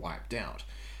then wiped out.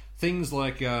 Things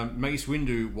like Mace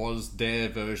Windu was their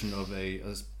version of a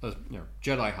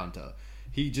Jedi hunter.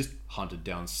 He just hunted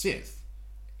down Sith.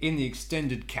 In the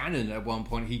extended canon, at one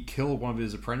point, he killed one of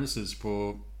his apprentices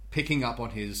for picking up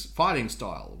on his fighting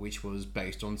style, which was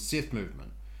based on Sith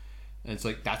movement. And it's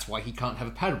like, that's why he can't have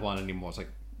a Padawan anymore. It's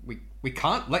like, we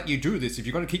can't let you do this if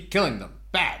you're going to keep killing them.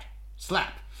 Bad.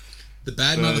 Slap. The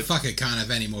bad motherfucker can't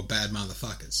have any more bad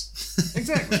motherfuckers.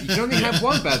 Exactly. You can only have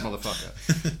one bad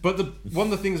motherfucker. But one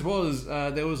of the things was,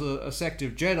 there was a sect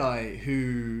of Jedi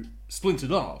who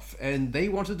splintered off, and they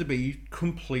wanted to be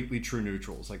completely true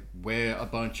neutrals. Like, we're a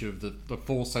bunch of the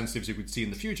Force sensitives you would see in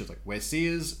the future. It's like, we're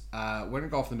seers, we're going to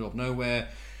go off in the middle of nowhere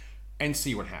and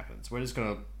see what happens. We're just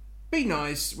going to be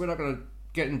nice, we're not going to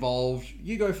get involved,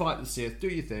 you go fight the Sith, do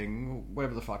your thing,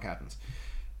 whatever the fuck happens.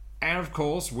 And of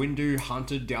course, Windu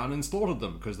hunted down and slaughtered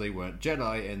them because they weren't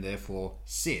Jedi and therefore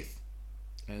Sith.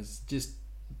 And it's just,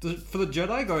 for the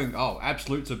Jedi going, oh,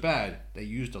 absolutes are bad, they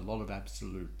used a lot of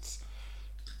absolutes.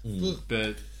 But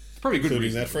it's probably a good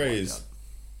reason. That phrase.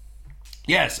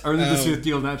 Yes, only the Sith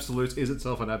deal in absolutes is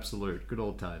itself an absolute. Good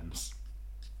old times.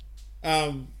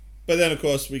 But then, of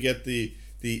course, we get the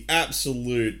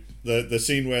absolute... The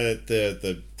scene where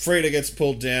the freighter gets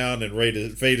pulled down and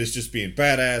Vader's just being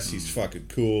badass. He's fucking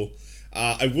cool.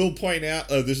 I will point out,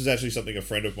 this is actually something a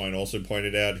friend of mine also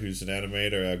pointed out, who's an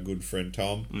animator, our good friend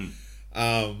Tom.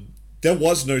 There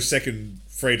was no second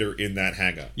freighter in that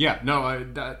hangar. Yeah, no,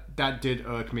 that did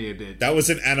irk me a bit. That was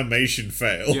an animation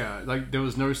fail. Yeah, like there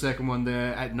was no second one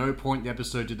there. At no point in the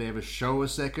episode did they ever show a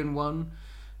second one.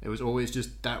 It was always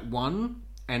just that one,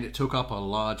 and it took up a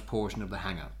large portion of the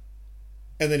hangar.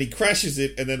 And then he crashes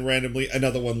it, and then randomly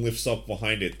another one lifts up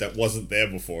behind it that wasn't there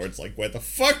before. It's like, where the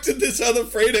fuck did this other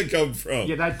freighter come from?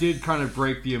 Yeah, that did kind of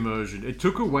break the immersion. It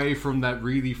took away from that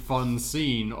really fun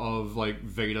scene of, like,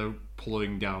 Vader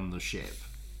pulling down the ship.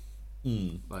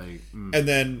 And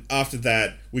then after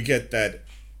that, we get that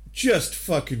just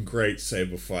fucking great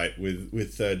saber fight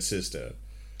with Third Sister.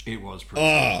 It was pretty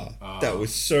good. That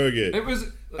was so good. It was...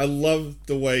 I love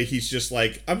the way he's just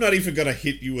like, I'm not even going to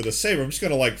hit you with a saber. I'm just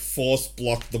going to, like, force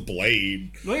block the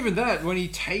blade. Not even that. When he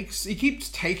keeps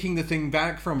taking the thing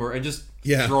back from her and just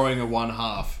throwing her one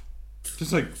half.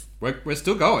 Just like, we're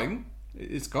still going.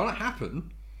 It's going to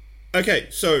happen. Okay,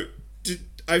 so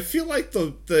I feel like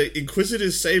the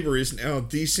Inquisitor's saber is now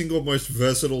the single most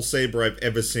versatile saber I've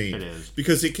ever seen. It is.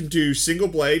 Because it can do single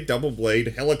blade, double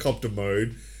blade, helicopter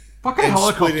mode. Fucking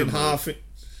helicopter split in mode. half.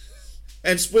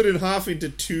 and split in half into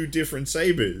 2 different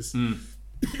sabers.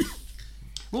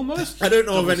 Well, most I don't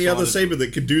know of any other double-sided- saber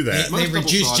that could do that. They Most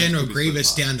reduced double-sided General could be split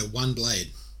Grievous apart. down to 1 blade.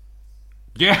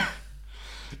 Yeah,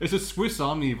 it's a Swiss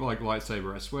Army like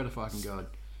lightsaber. I swear to fucking god.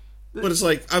 But it's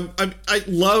like I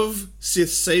love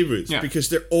Sith sabers Yeah. because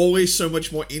they're always so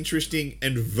much more interesting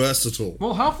and versatile.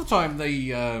 Well, half the time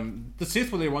the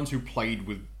Sith were the ones who played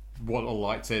with what a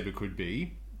lightsaber could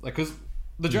be, like because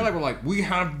the Jedi were like, we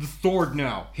have the sword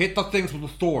now. Hit the things with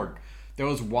the sword. There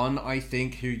was one I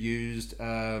think who used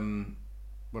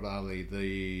what are they?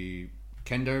 The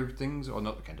kendo things, or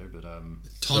not the kendo, but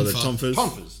So the Tonfa. Tonfas.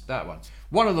 tonfas. That one.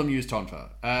 One of them used tonfa.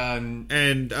 And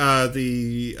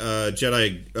the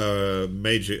Jedi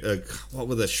major, what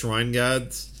were the Shrine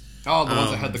Guards? Oh, the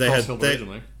ones that had the they had- crosshield they-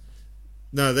 originally.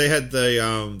 No, they had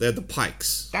the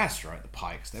pikes. That's right, the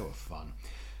pikes. They were fun.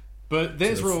 But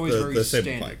theirs were always very the saber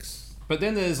standard. pikes. But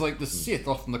then there's like the Sith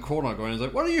off in the corner going,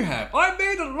 like, what do you have? I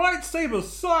made a lightsaber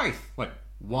scythe! Like,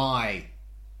 why?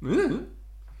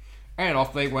 And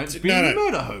off they went being No.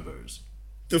 murder hobos.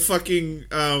 The fucking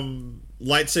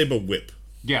lightsaber whip.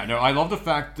 Yeah, no, I love the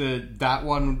fact that that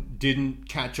one didn't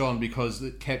catch on because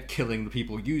it kept killing the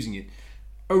people using it.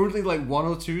 Only like 1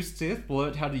 or 2 Sith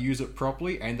learned how to use it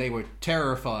properly, and they were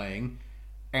terrifying.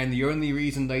 And the only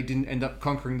reason they didn't end up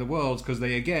conquering the world is because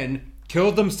they, again,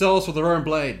 killed themselves with their own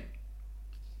blade.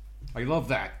 I love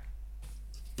that.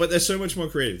 But they're so much more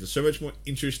creative. They're so much more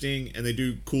interesting, and they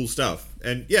do cool stuff.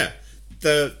 And yeah,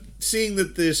 seeing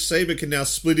that this saber can now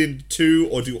split into 2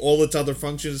 or do all its other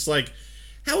functions, it's like,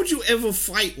 how would you ever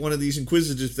fight one of these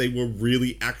Inquisitors if they were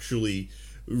actually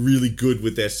really good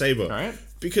with their saber? Right.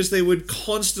 Because they would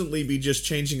constantly be just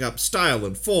changing up style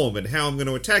and form and how I'm going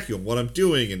to attack you and what I'm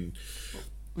doing, and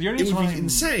The only it would be time,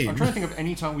 insane. I'm trying to think of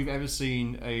any time we've ever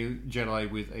seen a Jedi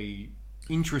with a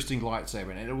interesting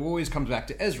lightsaber, and it always comes back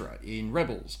to Ezra in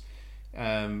Rebels,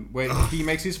 where he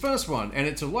makes his first one, and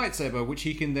it's a lightsaber which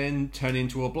he can then turn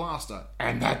into a blaster,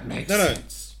 and that makes No.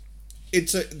 sense.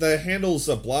 the handle's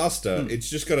a blaster. It's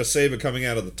just got a saber coming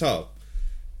out of the top.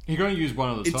 You're going to use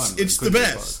one at a time. It's the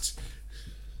best.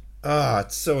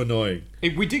 It's so annoying.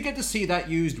 We did get to see that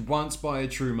used once by a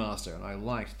true master, and I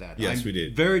liked that. Yes, we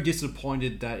did. Very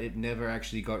disappointed that it never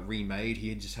actually got remade. He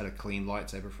had just had a clean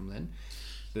lightsaber from then.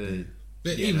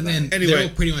 But Yeah, even no, then, anyway. they're all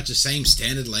pretty much the same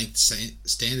standard length,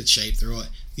 standard shape. They're all.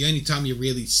 The only time you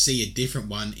really see a different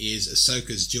one is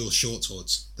Ahsoka's dual short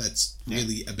swords. That's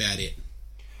really about it.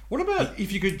 What about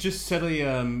if you could just set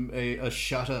a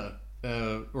shutter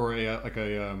or a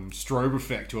strobe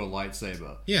effect to a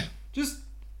lightsaber? Yeah. Just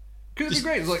because it'd be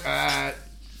great. It's like,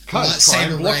 try Lightsaber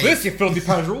and block ray. this, you filthy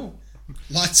paddle.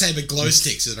 Lightsaber glow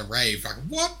sticks at a rave. Like,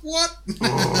 what?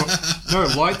 No,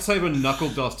 lightsaber knuckle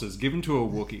dusters given to a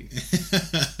Wookiee.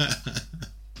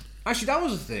 Actually, that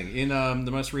was a thing in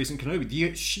the most recent Kenobi.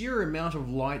 The sheer amount of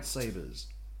lightsabers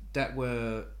that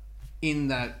were in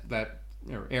that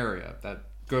area, that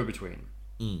go-between.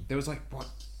 There was like,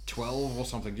 12 or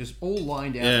something, just all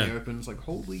lined out in the open. It's like,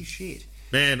 holy shit.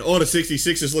 Man, Order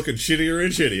 66 is looking shittier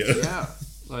and shittier. Yeah,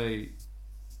 like,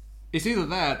 it's either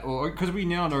that, or because we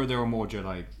now know there are more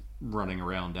Jedi running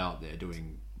around out there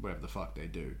doing whatever the fuck they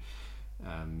do.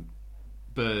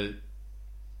 But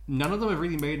none of them have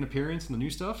really made an appearance in the new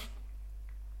stuff.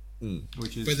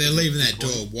 Which is, But they're leaving that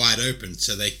door wide open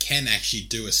so they can actually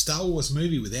do a Star Wars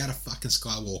movie without a fucking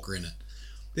Skywalker in it.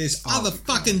 There's other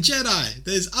fucking Jedi.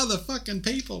 There's other fucking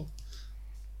people.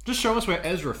 Just show us where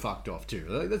Ezra fucked off too.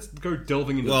 Let's go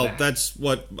delving into Well, that. that's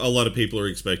what a lot of people are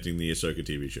expecting the Ahsoka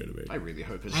TV show to be. I really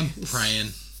hope it I'm is. praying.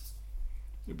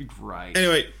 It'd be great.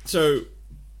 Anyway, so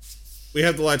we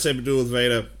have the lightsaber duel with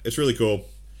Vader. It's really cool.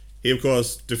 He, of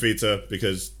course, defeats her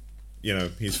because,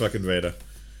 he's fucking Vader.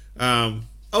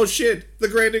 Oh shit, the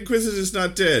Grand Inquisitor's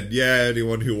not dead. Yeah,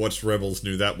 anyone who watched Rebels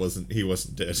knew he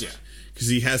wasn't dead. Yeah. Because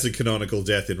he has a canonical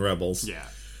death in Rebels. Yeah.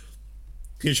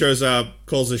 He shows up,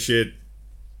 calls her shit.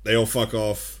 They all fuck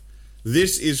off.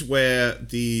 This is where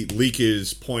the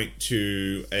leakers point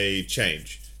to a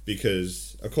change.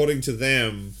 Because, according to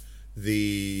them,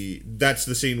 that's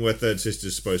the scene where Third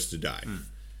Sister's supposed to die.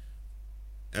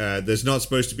 There's not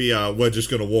supposed to be we're just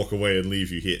going to walk away and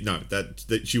leave you here. No,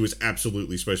 that she was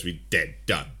absolutely supposed to be dead.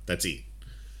 Done. That's it.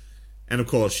 And of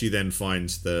course, she then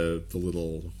finds the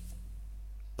little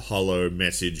hollow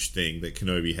message thing that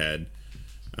Kenobi had.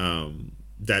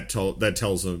 That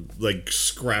tells them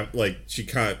she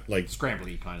can't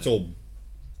Scrambly kind of. it's all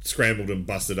scrambled and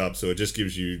busted up, so it just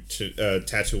gives you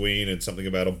Tatooine and something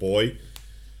about a boy.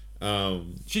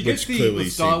 She gets which the clearly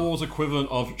Star Wars equivalent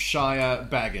of Shia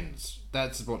Baggins.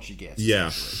 That's what she gets.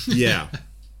 Yeah, yeah.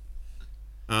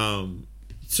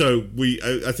 So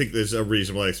I think there's a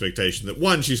reasonable expectation that,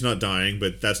 one, she's not dying,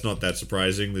 but that's not that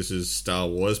surprising. This is Star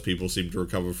Wars. People seem to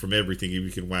recover from everything if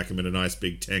you can whack them in a nice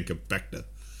big tank of Bacta.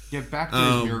 Yeah,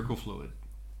 Bacta is miracle fluid.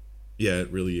 Yeah,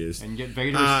 it really is. And yet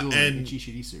Vader is still in an itchy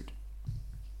shitty suit.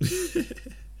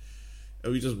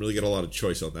 He doesn't really get a lot of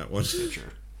choice on that one. Yeah,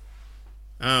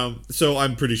 sure. So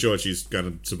I'm pretty sure she's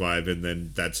going to survive, and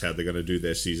then that's how they're going to do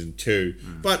their season 2.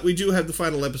 But we do have the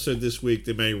final episode this week.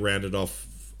 They may round it off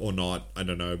or not. I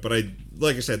don't know. But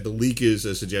like I said, the leakers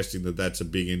are suggesting that that's a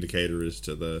big indicator as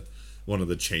to one of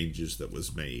the changes that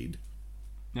was made.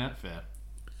 Yeah, fair.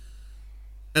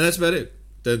 And that's about it.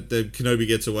 The Kenobi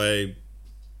gets away.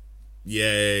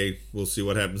 Yay. We'll see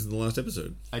what happens in the last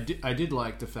episode. I did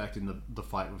like the fact in the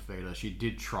fight with Vader, she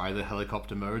did try the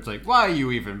helicopter mode. It's like, why are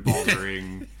you even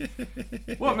bothering?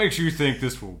 What makes you think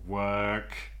this will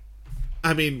work?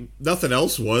 I mean, nothing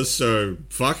else was, so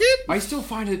fuck it. I still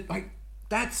find it, like,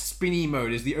 that spinny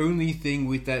mode is the only thing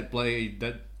with that blade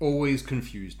that always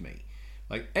confused me.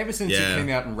 Like, ever since it came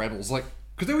out in Rebels, like,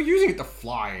 because they were using it to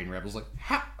fly in Rebels, like,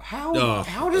 how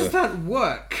does that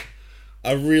work?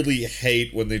 I really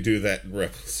hate when they do that in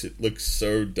Rebels. It looks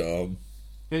so dumb.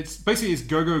 It's basically this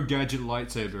go-go gadget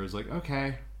lightsaber. It's like,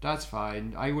 okay, that's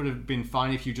fine. I would have been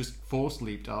fine if you just force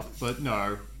leaped up, but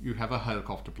no, you have a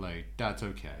helicopter blade. That's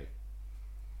okay.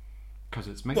 Because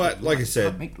it's make. But like I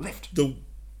said, make lift. The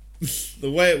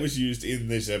way it was used in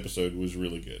this episode was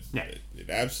really good. Yeah,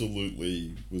 it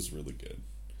absolutely was really good.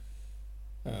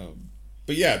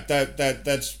 But yeah,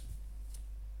 that's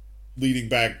leading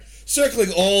back.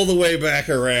 Circling all the way back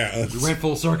around. You went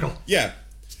full circle. Yeah.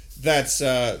 That's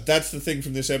the thing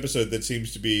from this episode that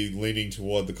seems to be leaning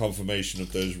toward the confirmation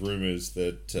of those rumors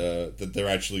that they're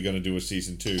actually going to do a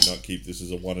season 2, not keep this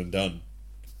as a one and done.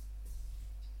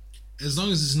 As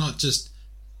long as it's not just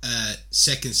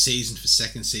second season for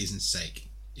second season's sake.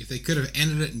 If they could have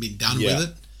ended it and been done with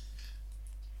it,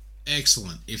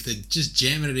 excellent. If they're just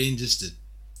jamming it in just to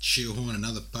shoehorn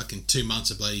another fucking 2 months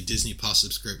of bloody Disney Plus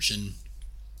subscription...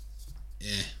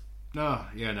 Yeah. No,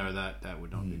 that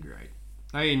would not be great.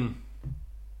 I mean,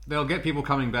 they'll get people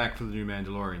coming back for the new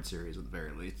Mandalorian series at the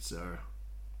very least, so...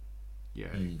 Yeah.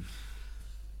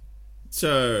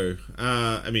 So,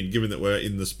 I mean, given that we're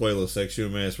in the spoiler section, we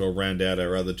may as well round out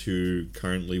our other 2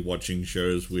 currently watching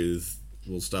shows with...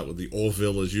 We'll start with the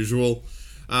Orville as usual.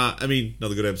 I mean,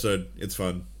 another good episode. It's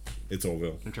fun. It's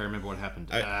Orville. I'm trying to remember what happened.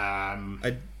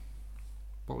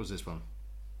 What was this one?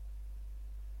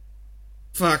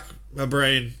 Fuck my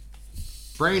brain.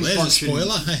 Brain There's function. A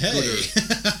spoiler. Hey.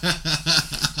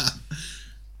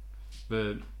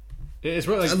 But it's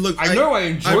really like, look, I know I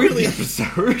enjoyed the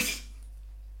episode.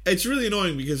 It's really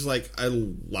annoying because, like, I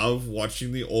love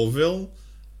watching the Orville,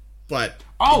 but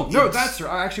that's right.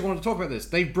 I actually wanted to talk about this.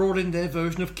 They brought in their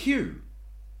version of Q.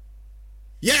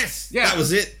 Yes, that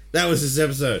was it. That was this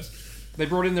episode. They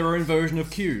brought in their own version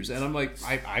of Q's, and I'm like,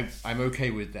 I'm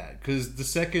okay with that. Because the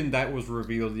second that was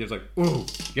revealed, I was like, ooh,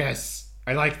 yes,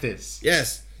 I like this.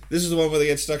 Yes, this is the one where they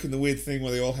get stuck in the weird thing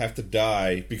where they all have to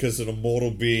die because an immortal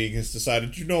being has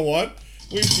decided, you know what?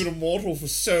 We've been immortal for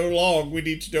so long, we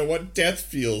need to know what death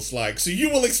feels like, so you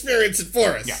will experience it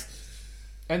for us. Yeah.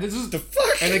 And this is the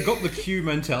fuck? And they got the Q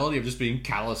mentality of just being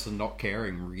callous and not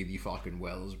caring really fucking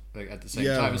well at the same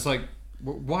time. It's like,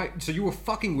 why? So you were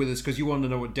fucking with us because you wanted to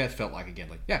know what death felt like again?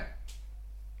 Like, yeah.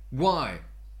 Why?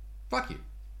 Fuck you.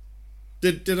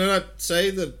 Did I not say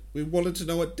that we wanted to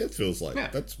know what death feels like? Yeah.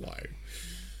 That's why.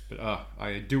 But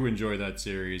I do enjoy that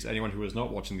series. Anyone who is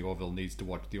not watching The Orville needs to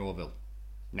watch The Orville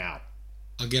now.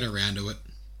 I'll get around to it.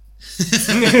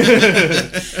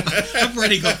 I've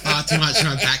already got far too much in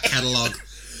my back catalogue.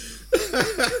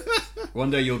 One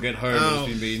day you'll get home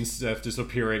and it's been Steph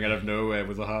disappearing out of nowhere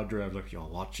with a hard drive. Like, you're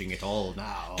watching it all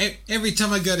now. Every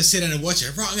time I go to sit down and watch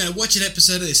it, right, I'm going to watch an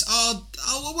episode of this. I'll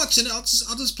watch it. I'll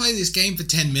just play this game for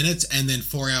 10 minutes, and then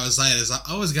 4 hours later, it's like,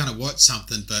 I was going to watch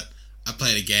something, but I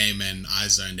played a game and I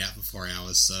zoned out for 4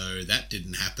 hours, so that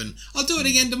didn't happen. I'll do it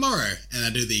again tomorrow, and I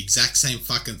do the exact same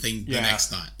fucking thing the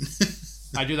next night.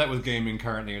 I do that with gaming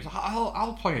currently. It's like,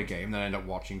 I'll play a game, then I end up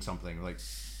watching something. Like,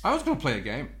 I was going to play a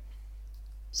game.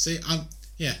 See, I'm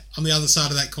the other side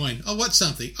of that coin. I'll watch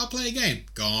something. I'll play a game.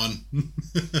 Gone.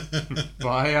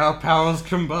 By our powers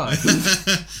combined.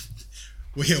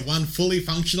 We are one fully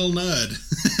functional nerd.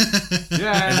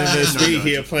 Yeah. And then there's me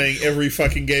here playing every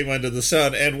fucking game under the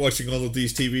sun and watching all of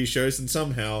these TV shows and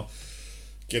somehow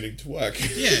getting to work.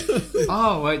 Yeah.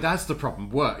 Oh, wait, that's the problem.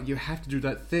 Work. You have to do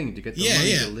that thing to get the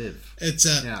money to live. It's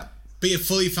be a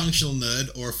fully functional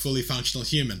nerd or a fully functional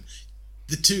human.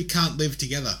 The two can't live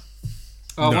together.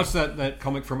 Oh, what's that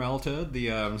comic from Alta?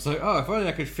 It's like, if only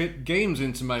I could fit games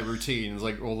into my routine. It's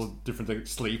like all the different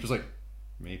things. Sleep. It's like,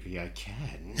 maybe I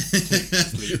can take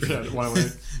sleep one away.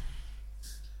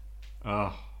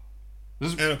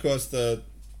 And of course, the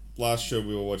last show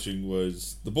we were watching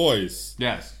was The Boys.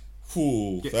 Yes.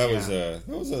 Whew, that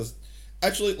was a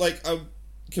actually, like,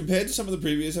 compared to some of the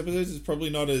previous episodes, it's probably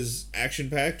not as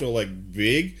action-packed or, like,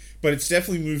 big, but it's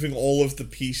definitely moving all of the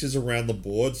pieces around the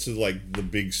board so, like, the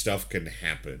big stuff can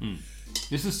happen.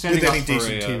 This is setting up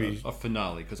for a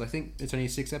finale, because I think it's only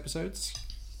 6 episodes.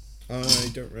 I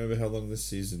don't remember how long this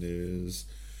season is.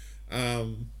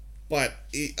 But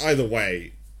either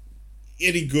way,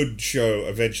 any good show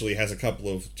eventually has a couple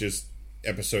of just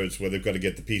episodes where they've got to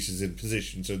get the pieces in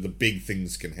position so the big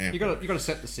things can happen. You got to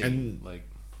set the scene,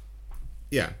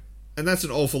 Yeah, and that's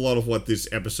an awful lot of what this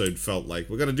episode felt like.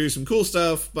 We're going to do some cool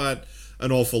stuff, but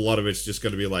an awful lot of it's just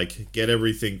going to be like, get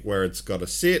everything where it's got to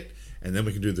sit, and then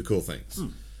we can do the cool things.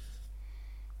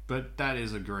 But that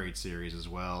is a great series as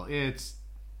well. It's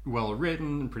well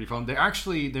written and pretty fun.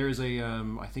 There's a,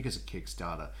 I think it's a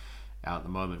Kickstarter out at the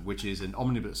moment, which is an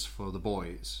omnibus for The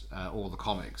Boys, all the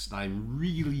comics. And I'm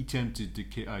really tempted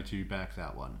to back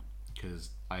that one, because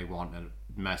I want a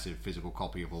massive physical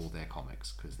copy of all their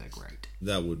comics, because they're great.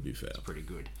 That would be fair. It's pretty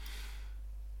good.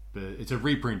 But it's a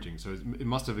reprinting, so it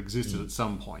must have existed at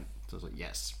some point. So I was like,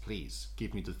 yes, please,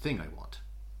 give me the thing I want.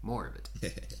 More of it.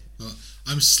 Well,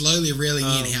 I'm slowly reeling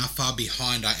in how far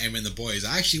behind I am in The Boys.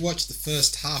 I actually watched the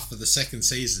first half of the second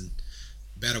season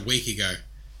about a week ago.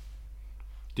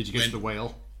 Did you get to the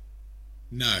whale?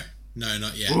 No,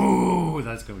 not yet. Ooh,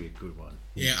 that's going to be a good one.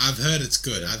 Yeah, I've heard it's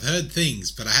good. I've heard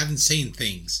things, but I haven't seen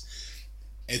things.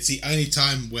 It's the only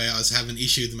time where I was having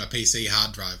issues with my PC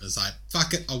hard drive. I was like,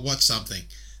 fuck it, I'll watch something.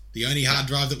 The only hard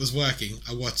drive that was working,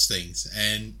 I watched things.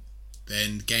 And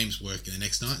then games working the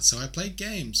next night, so I played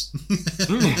games.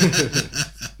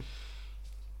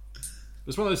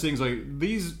 It's one of those things like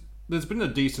these. There's been a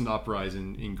decent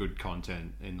uprising in good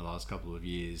content in the last couple of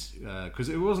years, because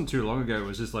it wasn't too long ago. It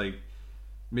was just like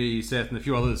me, Seth, and a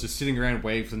few others just sitting around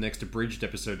waiting for the next abridged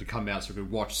episode to come out so we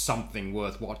could watch something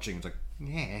worth watching. It's like,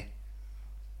 yeah.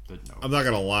 But no. I'm not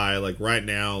gonna lie, like right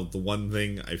now, the one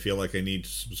thing I feel like I need to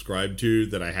subscribe to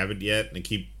that I haven't yet, and I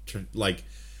keep like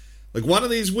one of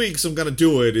these weeks I'm gonna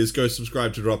do it, is go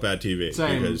subscribe to Dropout TV.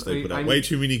 Same. Because they put out way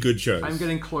too many good shows. I'm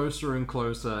getting closer and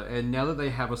closer, and now that they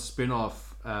have a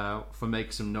spin-off for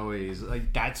Make Some Noise,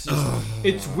 like that's just,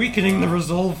 it's weakening the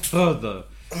resolve further.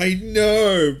 I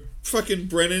know. Fucking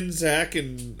Brennan, Zach,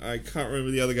 and I can't remember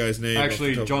the other guy's name.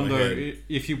 Actually, John Doe,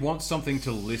 if you want something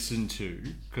to listen to,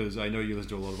 because I know you listen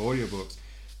to a lot of audiobooks,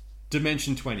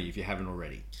 Dimension 20, if you haven't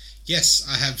already. Yes,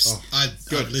 I have.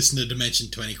 I've listened to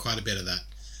Dimension 20, quite a bit of that.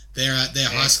 Their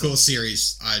high school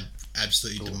series, I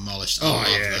absolutely demolished. I loved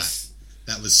that.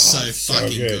 That was so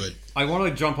fucking good. I want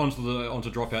to jump onto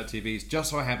Dropout TVs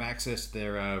just so I have access to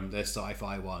their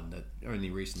sci-fi one that only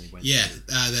recently went. Yeah,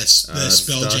 that's the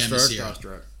Spelljammer series.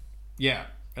 Starstruck. Yeah,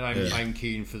 and I'm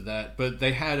keen for that. But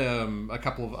they had a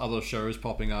couple of other shows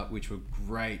popping up which were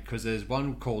great, because there's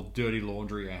one called Dirty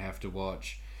Laundry I have to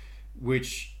watch,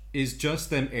 which is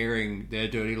just them airing their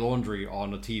dirty laundry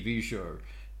on a TV show,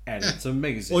 and it's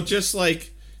amazing. Or just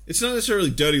like, it's not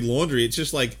necessarily dirty laundry, it's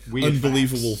just like weird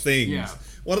unbelievable facts. things. Yeah.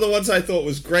 One of the ones I thought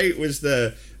was great was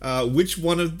the which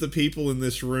one of the people in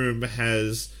this room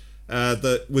has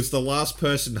was the last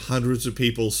person hundreds of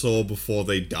people saw before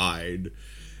they died.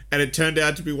 And it turned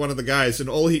out to be one of the guys, and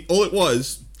all it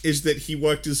was is that he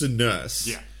worked as a nurse.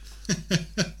 Yeah.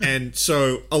 And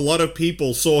so a lot of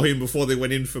people saw him before they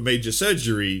went in for major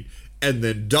surgery and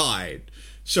then died.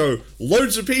 So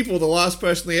loads of people, the last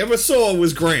person they ever saw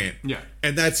was Grant. Yeah.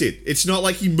 And that's it. It's not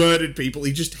like he murdered people,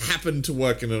 he just happened to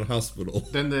work in a hospital.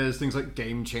 Then there's things like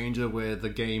Game Changer, where the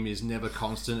game is never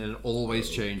constant and it always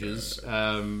changes.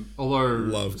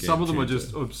 Although some of them are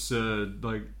just absurd,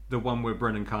 like the one where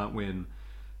Brennan can't win.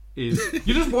 Is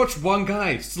you just watch one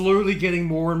guy slowly getting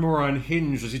more and more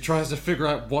unhinged as he tries to figure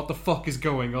out what the fuck is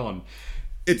going on.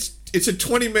 It's a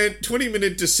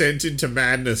 20-minute descent into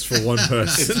madness for one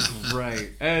person. It's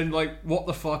great. And like What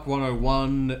the Fuck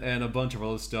 101 and a bunch of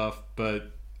other stuff.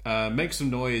 But Make Some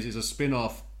Noise is a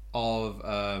spin-off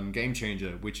of Game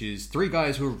Changer, which is 3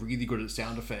 guys who are really good at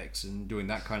sound effects and doing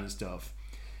that kind of stuff.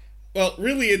 Well,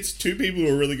 really, it's 2 people who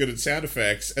are really good at sound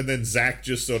effects, and then Zach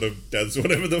just sort of does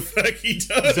whatever the fuck he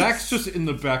does. Zach's just in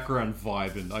the background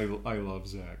vibing. I love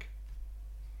Zach.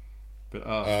 But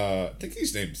I think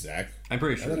his name's Zach. I'm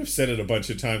pretty sure. I've said it a bunch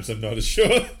of times, I'm not as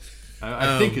sure.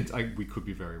 I think we could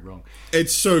be very wrong.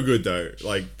 It's so good though.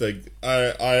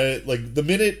 I like the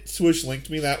minute Swoosh linked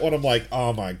me that one, I'm like,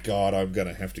 oh my god, I'm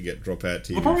gonna have to get Dropout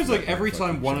TV. The problem is, like, every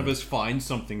time one of us finds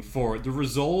something for it, the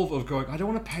resolve of going, I don't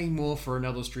want to pay more for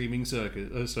another streaming service,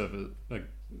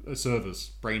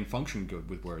 brain function good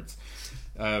with words.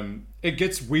 It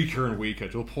gets weaker and weaker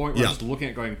to a point where I'm just looking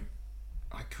at it going,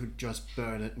 I could just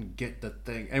burn it and get the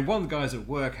thing. And one of the guys at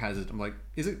work has it. I'm like,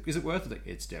 is it worth it? Like,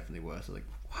 it's definitely worth it. Like,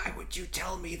 why would you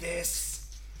tell me this?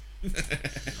 You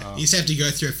just have to go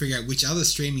through and figure out which other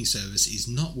streaming service is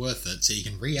not worth it, so you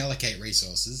can reallocate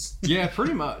resources. Yeah,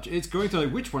 pretty much. It's going to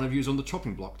like, which one of you is on the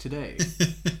chopping block today?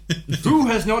 Who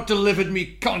has not delivered me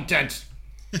content?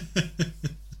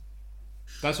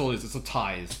 That's all it is. It's a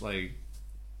tithe. Like,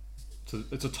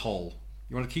 it's a toll.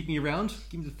 You want to keep me around?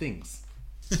 Give me the things.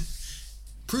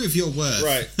 Prove your worth.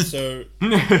 Right, so...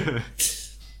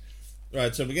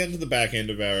 Right, so we get into the back end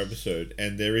of our episode,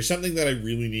 and there is something that I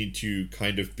really need to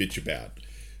kind of bitch about.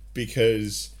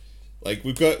 Because, like,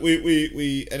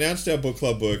 we announced our book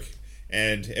club book,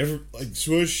 and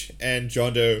Swoosh and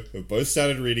John Doe have both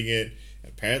started reading it.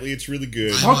 Apparently it's really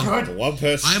good.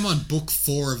 I'm on book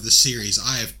 4 of the series.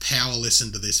 I have power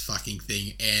listened to this fucking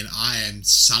thing, and I am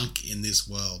sunk in this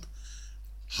world.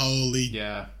 Holy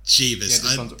Jeebus.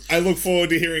 Yeah, I look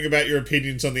forward to hearing about your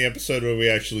opinions on the episode where we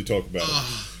actually talk about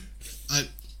it.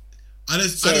 I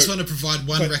just want to provide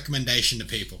one recommendation to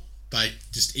people. Like,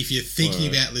 just if you're thinking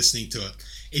about listening to it,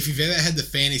 if you've ever had the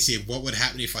fantasy of what would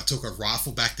happen if I took a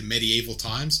rifle back to medieval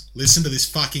times, listen to this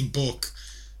fucking book.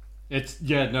 It's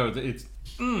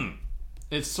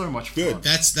so much fun. Good.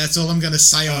 That's all I'm going to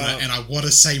say on it, and I want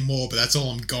to say more, but that's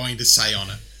all I'm going to say on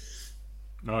it.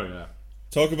 Oh yeah.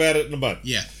 Talk about it in a month.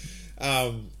 Yeah.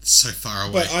 So far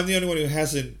away. But I'm the only one who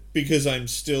hasn't, because I'm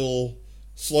still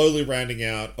slowly rounding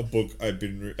out a book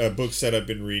set I've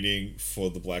been reading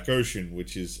for the Black Ocean,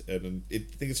 which is I think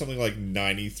it's something like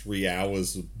 93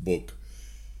 hours of book.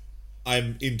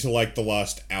 I'm into like the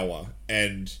last hour,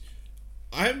 and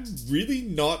I'm really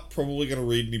not probably going to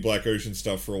read any Black Ocean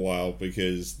stuff for a while,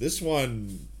 because this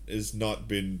one has not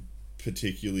been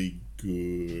particularly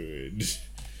good.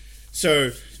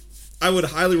 So I would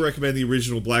highly recommend the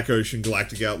original Black Ocean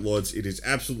Galactic Outlaws. It is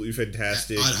absolutely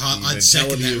fantastic. I'd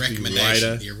second that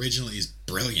recommendation. The original is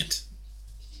brilliant.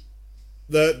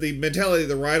 The mentality of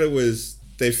the writer was,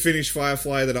 they finished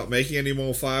Firefly, they're not making any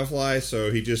more Firefly,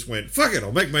 so he just went, fuck it,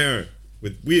 I'll make my own,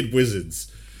 with weird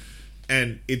wizards.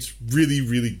 And it's really,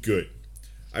 really good.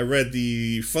 I read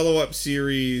the follow-up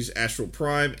series, Astral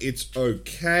Prime. It's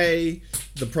okay.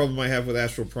 The problem I have with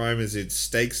Astral Prime is its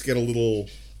stakes get a little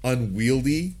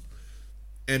unwieldy.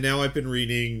 And now I've been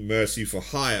reading Mercy for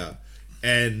Hire,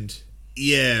 and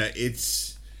yeah,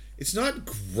 it's not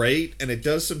great, and it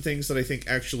does some things that I think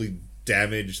actually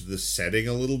damage the setting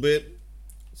a little bit.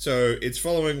 So it's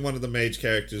following one of the mage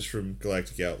characters from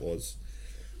Galactic Outlaws,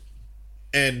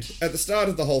 and at the start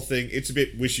of the whole thing, it's a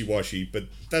bit wishy-washy, but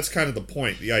that's kind of the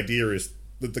point. The idea is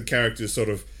that the character's sort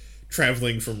of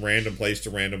traveling from random place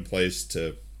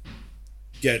to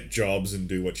get jobs and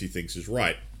do what she thinks is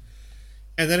right.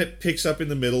 And then it picks up in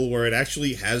the middle where it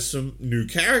actually has some new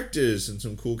characters and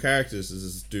some cool characters. There's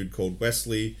this dude called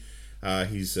Wesley.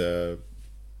 He's a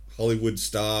Hollywood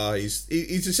star. He's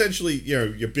essentially,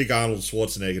 your big Arnold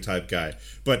Schwarzenegger type guy,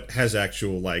 but has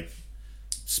actual, like,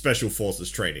 special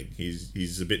forces training.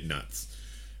 He's a bit nuts.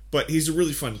 But he's a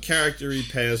really fun character. He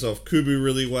pairs off Kubu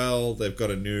really well. They've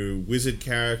got a new wizard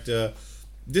character.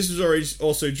 This is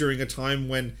also during a time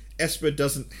when Esper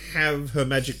doesn't have her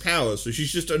magic powers, so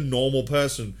she's just a normal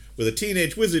person with a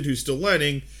teenage wizard who's still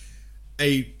learning,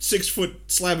 a 6-foot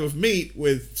slab of meat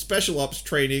with special ops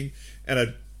training, and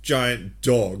a giant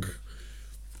dog.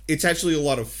 It's actually a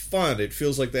lot of fun. It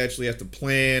feels like they actually have to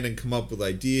plan and come up with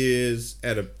ideas,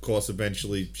 and of course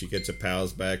eventually she gets her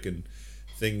powers back and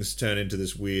things turn into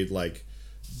this weird, like,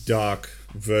 dark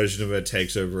version of her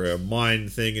takes over her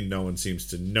mind thing, and no one seems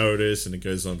to notice, and it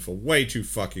goes on for way too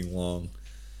fucking long.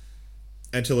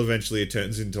 Until eventually it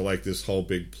turns into, like, this whole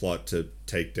big plot to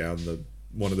take down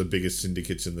one of the biggest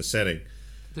syndicates in the setting.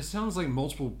 This sounds like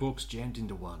multiple books jammed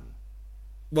into one.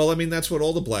 Well, I mean, that's what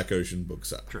all the Black Ocean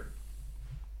books are. True.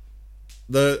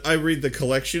 I read the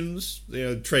collections,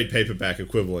 trade paperback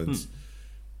equivalents.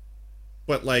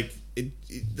 But, like,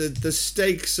 the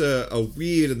stakes are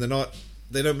weird, and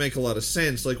they don't make a lot of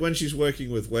sense. Like, when she's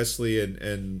working with Wesley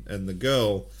and the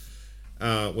girl,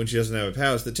 when she doesn't have her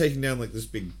powers, they're taking down, like, this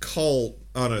big cult.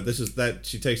 Oh no,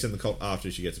 she takes down the cult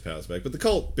after she gets her powers back. But the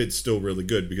cult bit's still really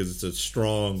good because it's a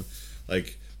strong,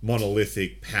 like,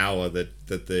 monolithic power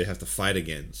that they have to fight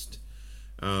against.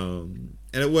 And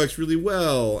it works really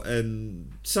well,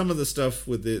 and some of the stuff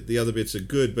with the other bits are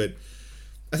good, but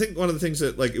I think one of the things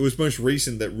that, like, it was most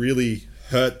recent that really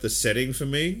hurt the setting for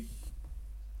me.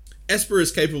 Esper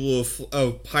is capable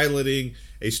of piloting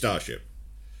a starship.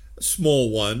 A small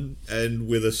one, and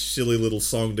with a silly little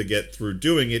song to get through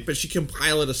doing it, but she can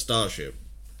pilot a starship.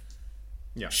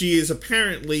 Yeah. She is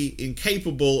apparently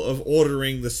incapable of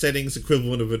ordering the settings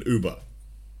equivalent of an Uber.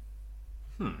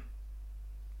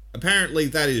 Apparently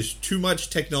that is too much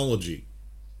technology.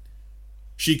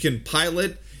 She can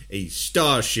pilot a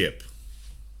starship.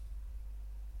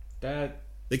 That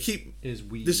They keep is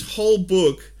weird. This whole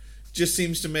book just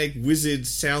seems to make wizards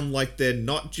sound like they're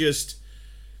not just,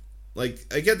 like,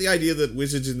 I get the idea that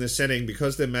wizards in this setting,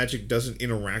 because their magic doesn't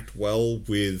interact well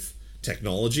with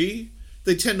technology,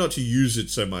 they tend not to use it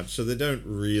so much, so they don't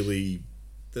really,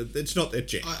 it's not their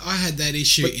jam. I had that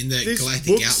issue But in the this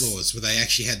Galactic book's- Outlaws, where they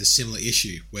actually had the similar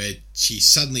issue, where she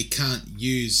suddenly can't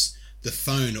use the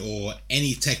phone or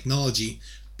any technology,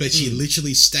 but she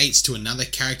literally states to another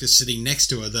character sitting next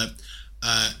to her that,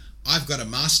 I've got a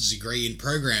master's degree in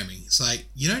programming. It's like,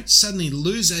 you don't suddenly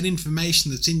lose that information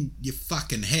that's in your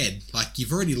fucking head. Like,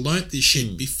 you've already learnt this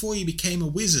shit before you became a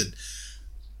wizard.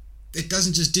 It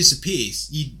doesn't just disappear.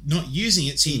 You're not using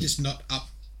it, so you're just not up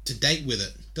to date with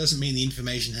it. Doesn't mean the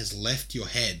information has left your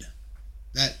head.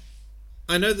 That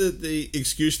I know that the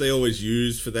excuse they always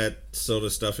use for that sort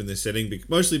of stuff in this setting,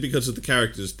 mostly because of the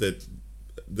characters that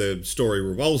the story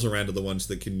revolves around, are the ones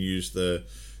that can use the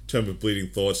Tome of Bleeding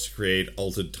Thoughts to create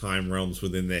altered time realms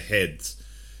within their heads.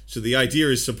 So the idea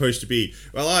is supposed to be,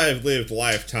 well, I've lived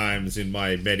lifetimes in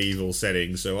my medieval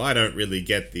setting, so I don't really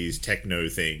get these techno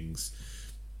things.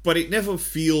 But it never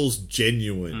feels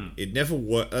genuine. It never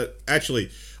actually,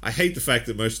 I hate the fact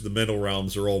that most of the mental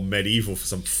realms are all medieval for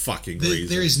some fucking reason.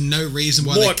 there is no reason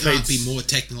why Mort they can't be more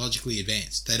technologically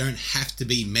advanced. They don't have to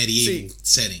be medieval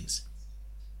settings.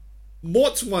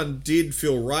 Mort's one did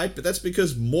feel right, but that's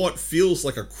because Mort feels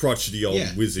like a crotchety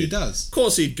old wizard. He does. Of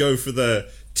course he'd go for the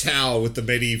tower with the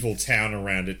medieval town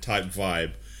around it type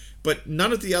vibe. But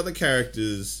none of the other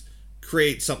characters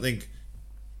create something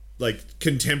like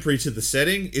contemporary to the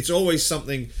setting. It's always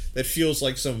something that feels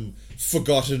like some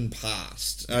forgotten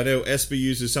past. I know Esper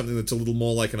uses something that's a little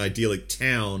more like an idyllic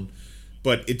town,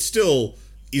 but it still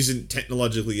isn't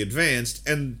technologically advanced.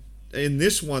 And in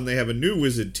this one, they have a new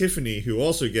wizard, Tiffany, who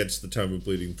also gets the Tome of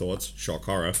Bleeding Thoughts. Shock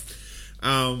horror.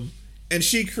 And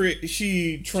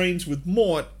she trains with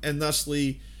Mort, and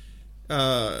thusly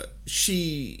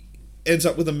she ends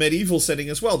up with a medieval setting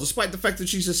as well, despite the fact that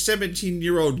she's a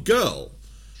 17-year-old girl.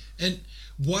 And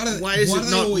why is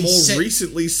it not more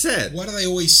recently set? Why do they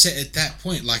always set at that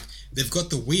point? Like, they've got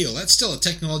the wheel. That's still a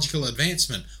technological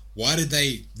advancement. Why did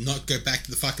they not go back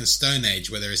to the fucking Stone Age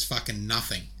where there is fucking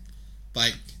nothing?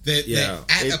 Like, they're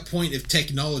at a point of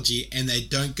technology and they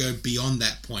don't go beyond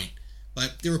that point.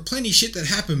 Like, there were plenty of shit that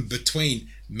happened between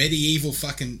medieval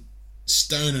fucking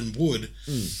stone and wood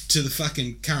to the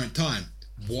fucking current time.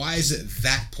 Why is it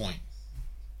that point?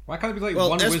 Why can't it be like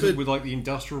one wizard with like the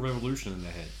Industrial Revolution in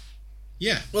their head?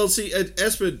 Yeah. Well, see,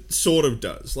 Esper sort of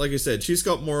does. Like I said, she's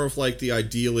got more of like the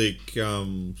idyllic,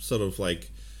 sort of like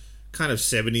kind of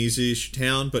 70s-ish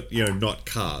town, but, you know, not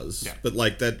cars. Yeah. But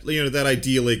like that, you know, that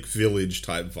idyllic village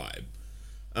type vibe.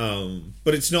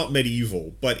 But it's not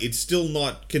medieval, but it's still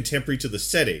not contemporary to the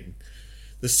setting.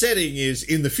 The setting is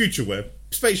in the future where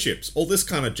spaceships, all this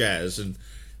kind of jazz, and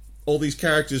all these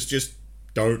characters just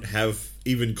don't have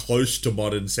even close to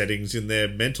modern settings in their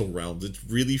mental realms. It's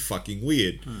really fucking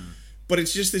weird. But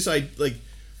it's just this, like,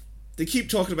 they keep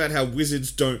talking about how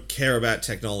wizards don't care about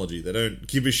technology. They don't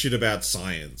give a shit about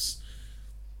science.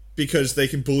 Because they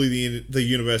can bully the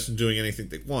universe into doing anything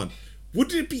they want.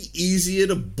 Wouldn't it be easier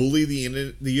to bully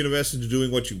the universe into doing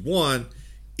what you want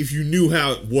if you knew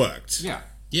how it worked? Yeah.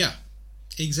 Yeah.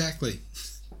 Exactly.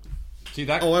 See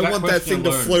that? Oh, I want that thing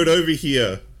to float over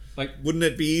here. Like, wouldn't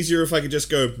it be easier if I could just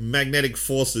go magnetic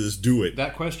forces, do it?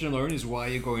 that question alone is why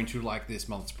you're going to like this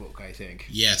month's book, I think.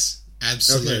 Yes.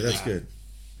 Absolutely. Okay, that's good.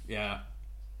 Yeah.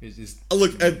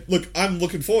 Look, I'm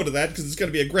looking forward to that because it's going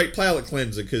to be a great palate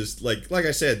cleanser. Because, like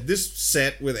I said, this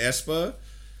set with Esper,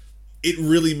 it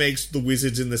really makes the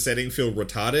wizards in the setting feel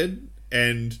retarded,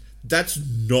 and that's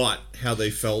not how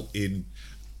they felt in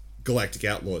Galactic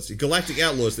Outlaws. In Galactic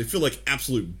Outlaws, they feel like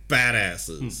absolute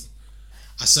badasses.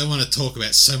 I so want to talk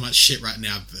about so much shit right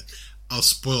now, but I'll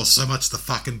spoil so much of the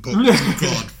fucking book.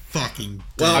 God fucking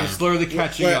damn. I'm slowly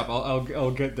catching up.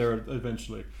 I'll get there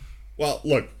eventually. Well,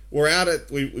 look,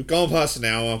 we've gone past an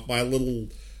hour. My little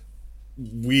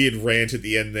weird rant at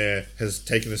the end there has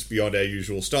taken us beyond our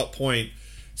usual stop point.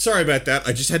 Sorry about that.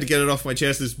 I just had to get it off my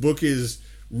chest. This book is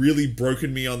really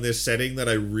broken me on this setting that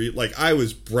I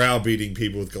was browbeating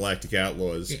people with Galactic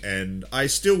Outlaws, and I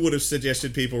still would have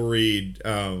suggested people read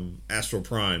Astral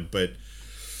Prime, but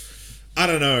I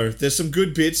don't know. There's some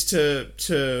good bits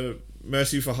to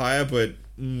Mercy for Hire, but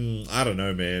I don't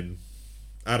know, man.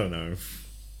 I don't know.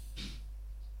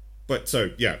 But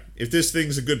so yeah, if this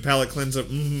thing's a good palate cleanser,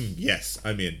 yes,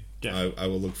 I'm in. Yeah. I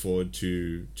will look forward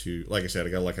to like I said, I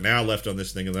got like an hour left on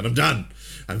this thing, and then I'm done.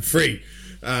 I'm free,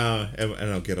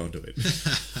 and I'll get onto it.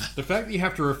 The fact that you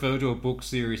have to refer to a book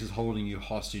series as holding you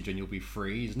hostage and you'll be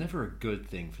free is never a good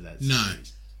thing for that series. No.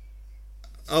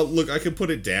 Oh, look, I can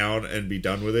put it down and be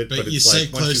done with it, but you're it's so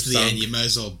like close to the end, you may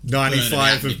as well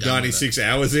 95 of 96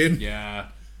 hours in. Yeah.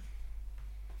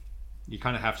 You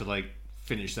kind of have to, like,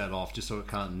 finish that off just so it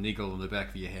can't niggle in the back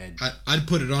of your head. I'd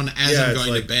put it on as I'm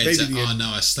going to bed. So, oh no,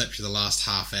 I slept for the last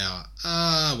half hour.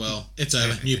 Well, it's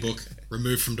over. New book.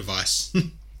 Removed from device.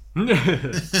 And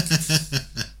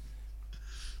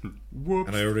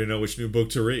I already know which new book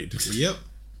to read. Yep.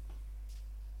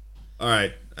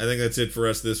 Alright, I think that's it for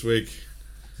us this week.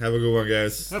 Have a good one,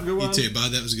 guys. Have a good one. You too,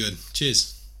 bud. That was good.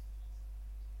 Cheers.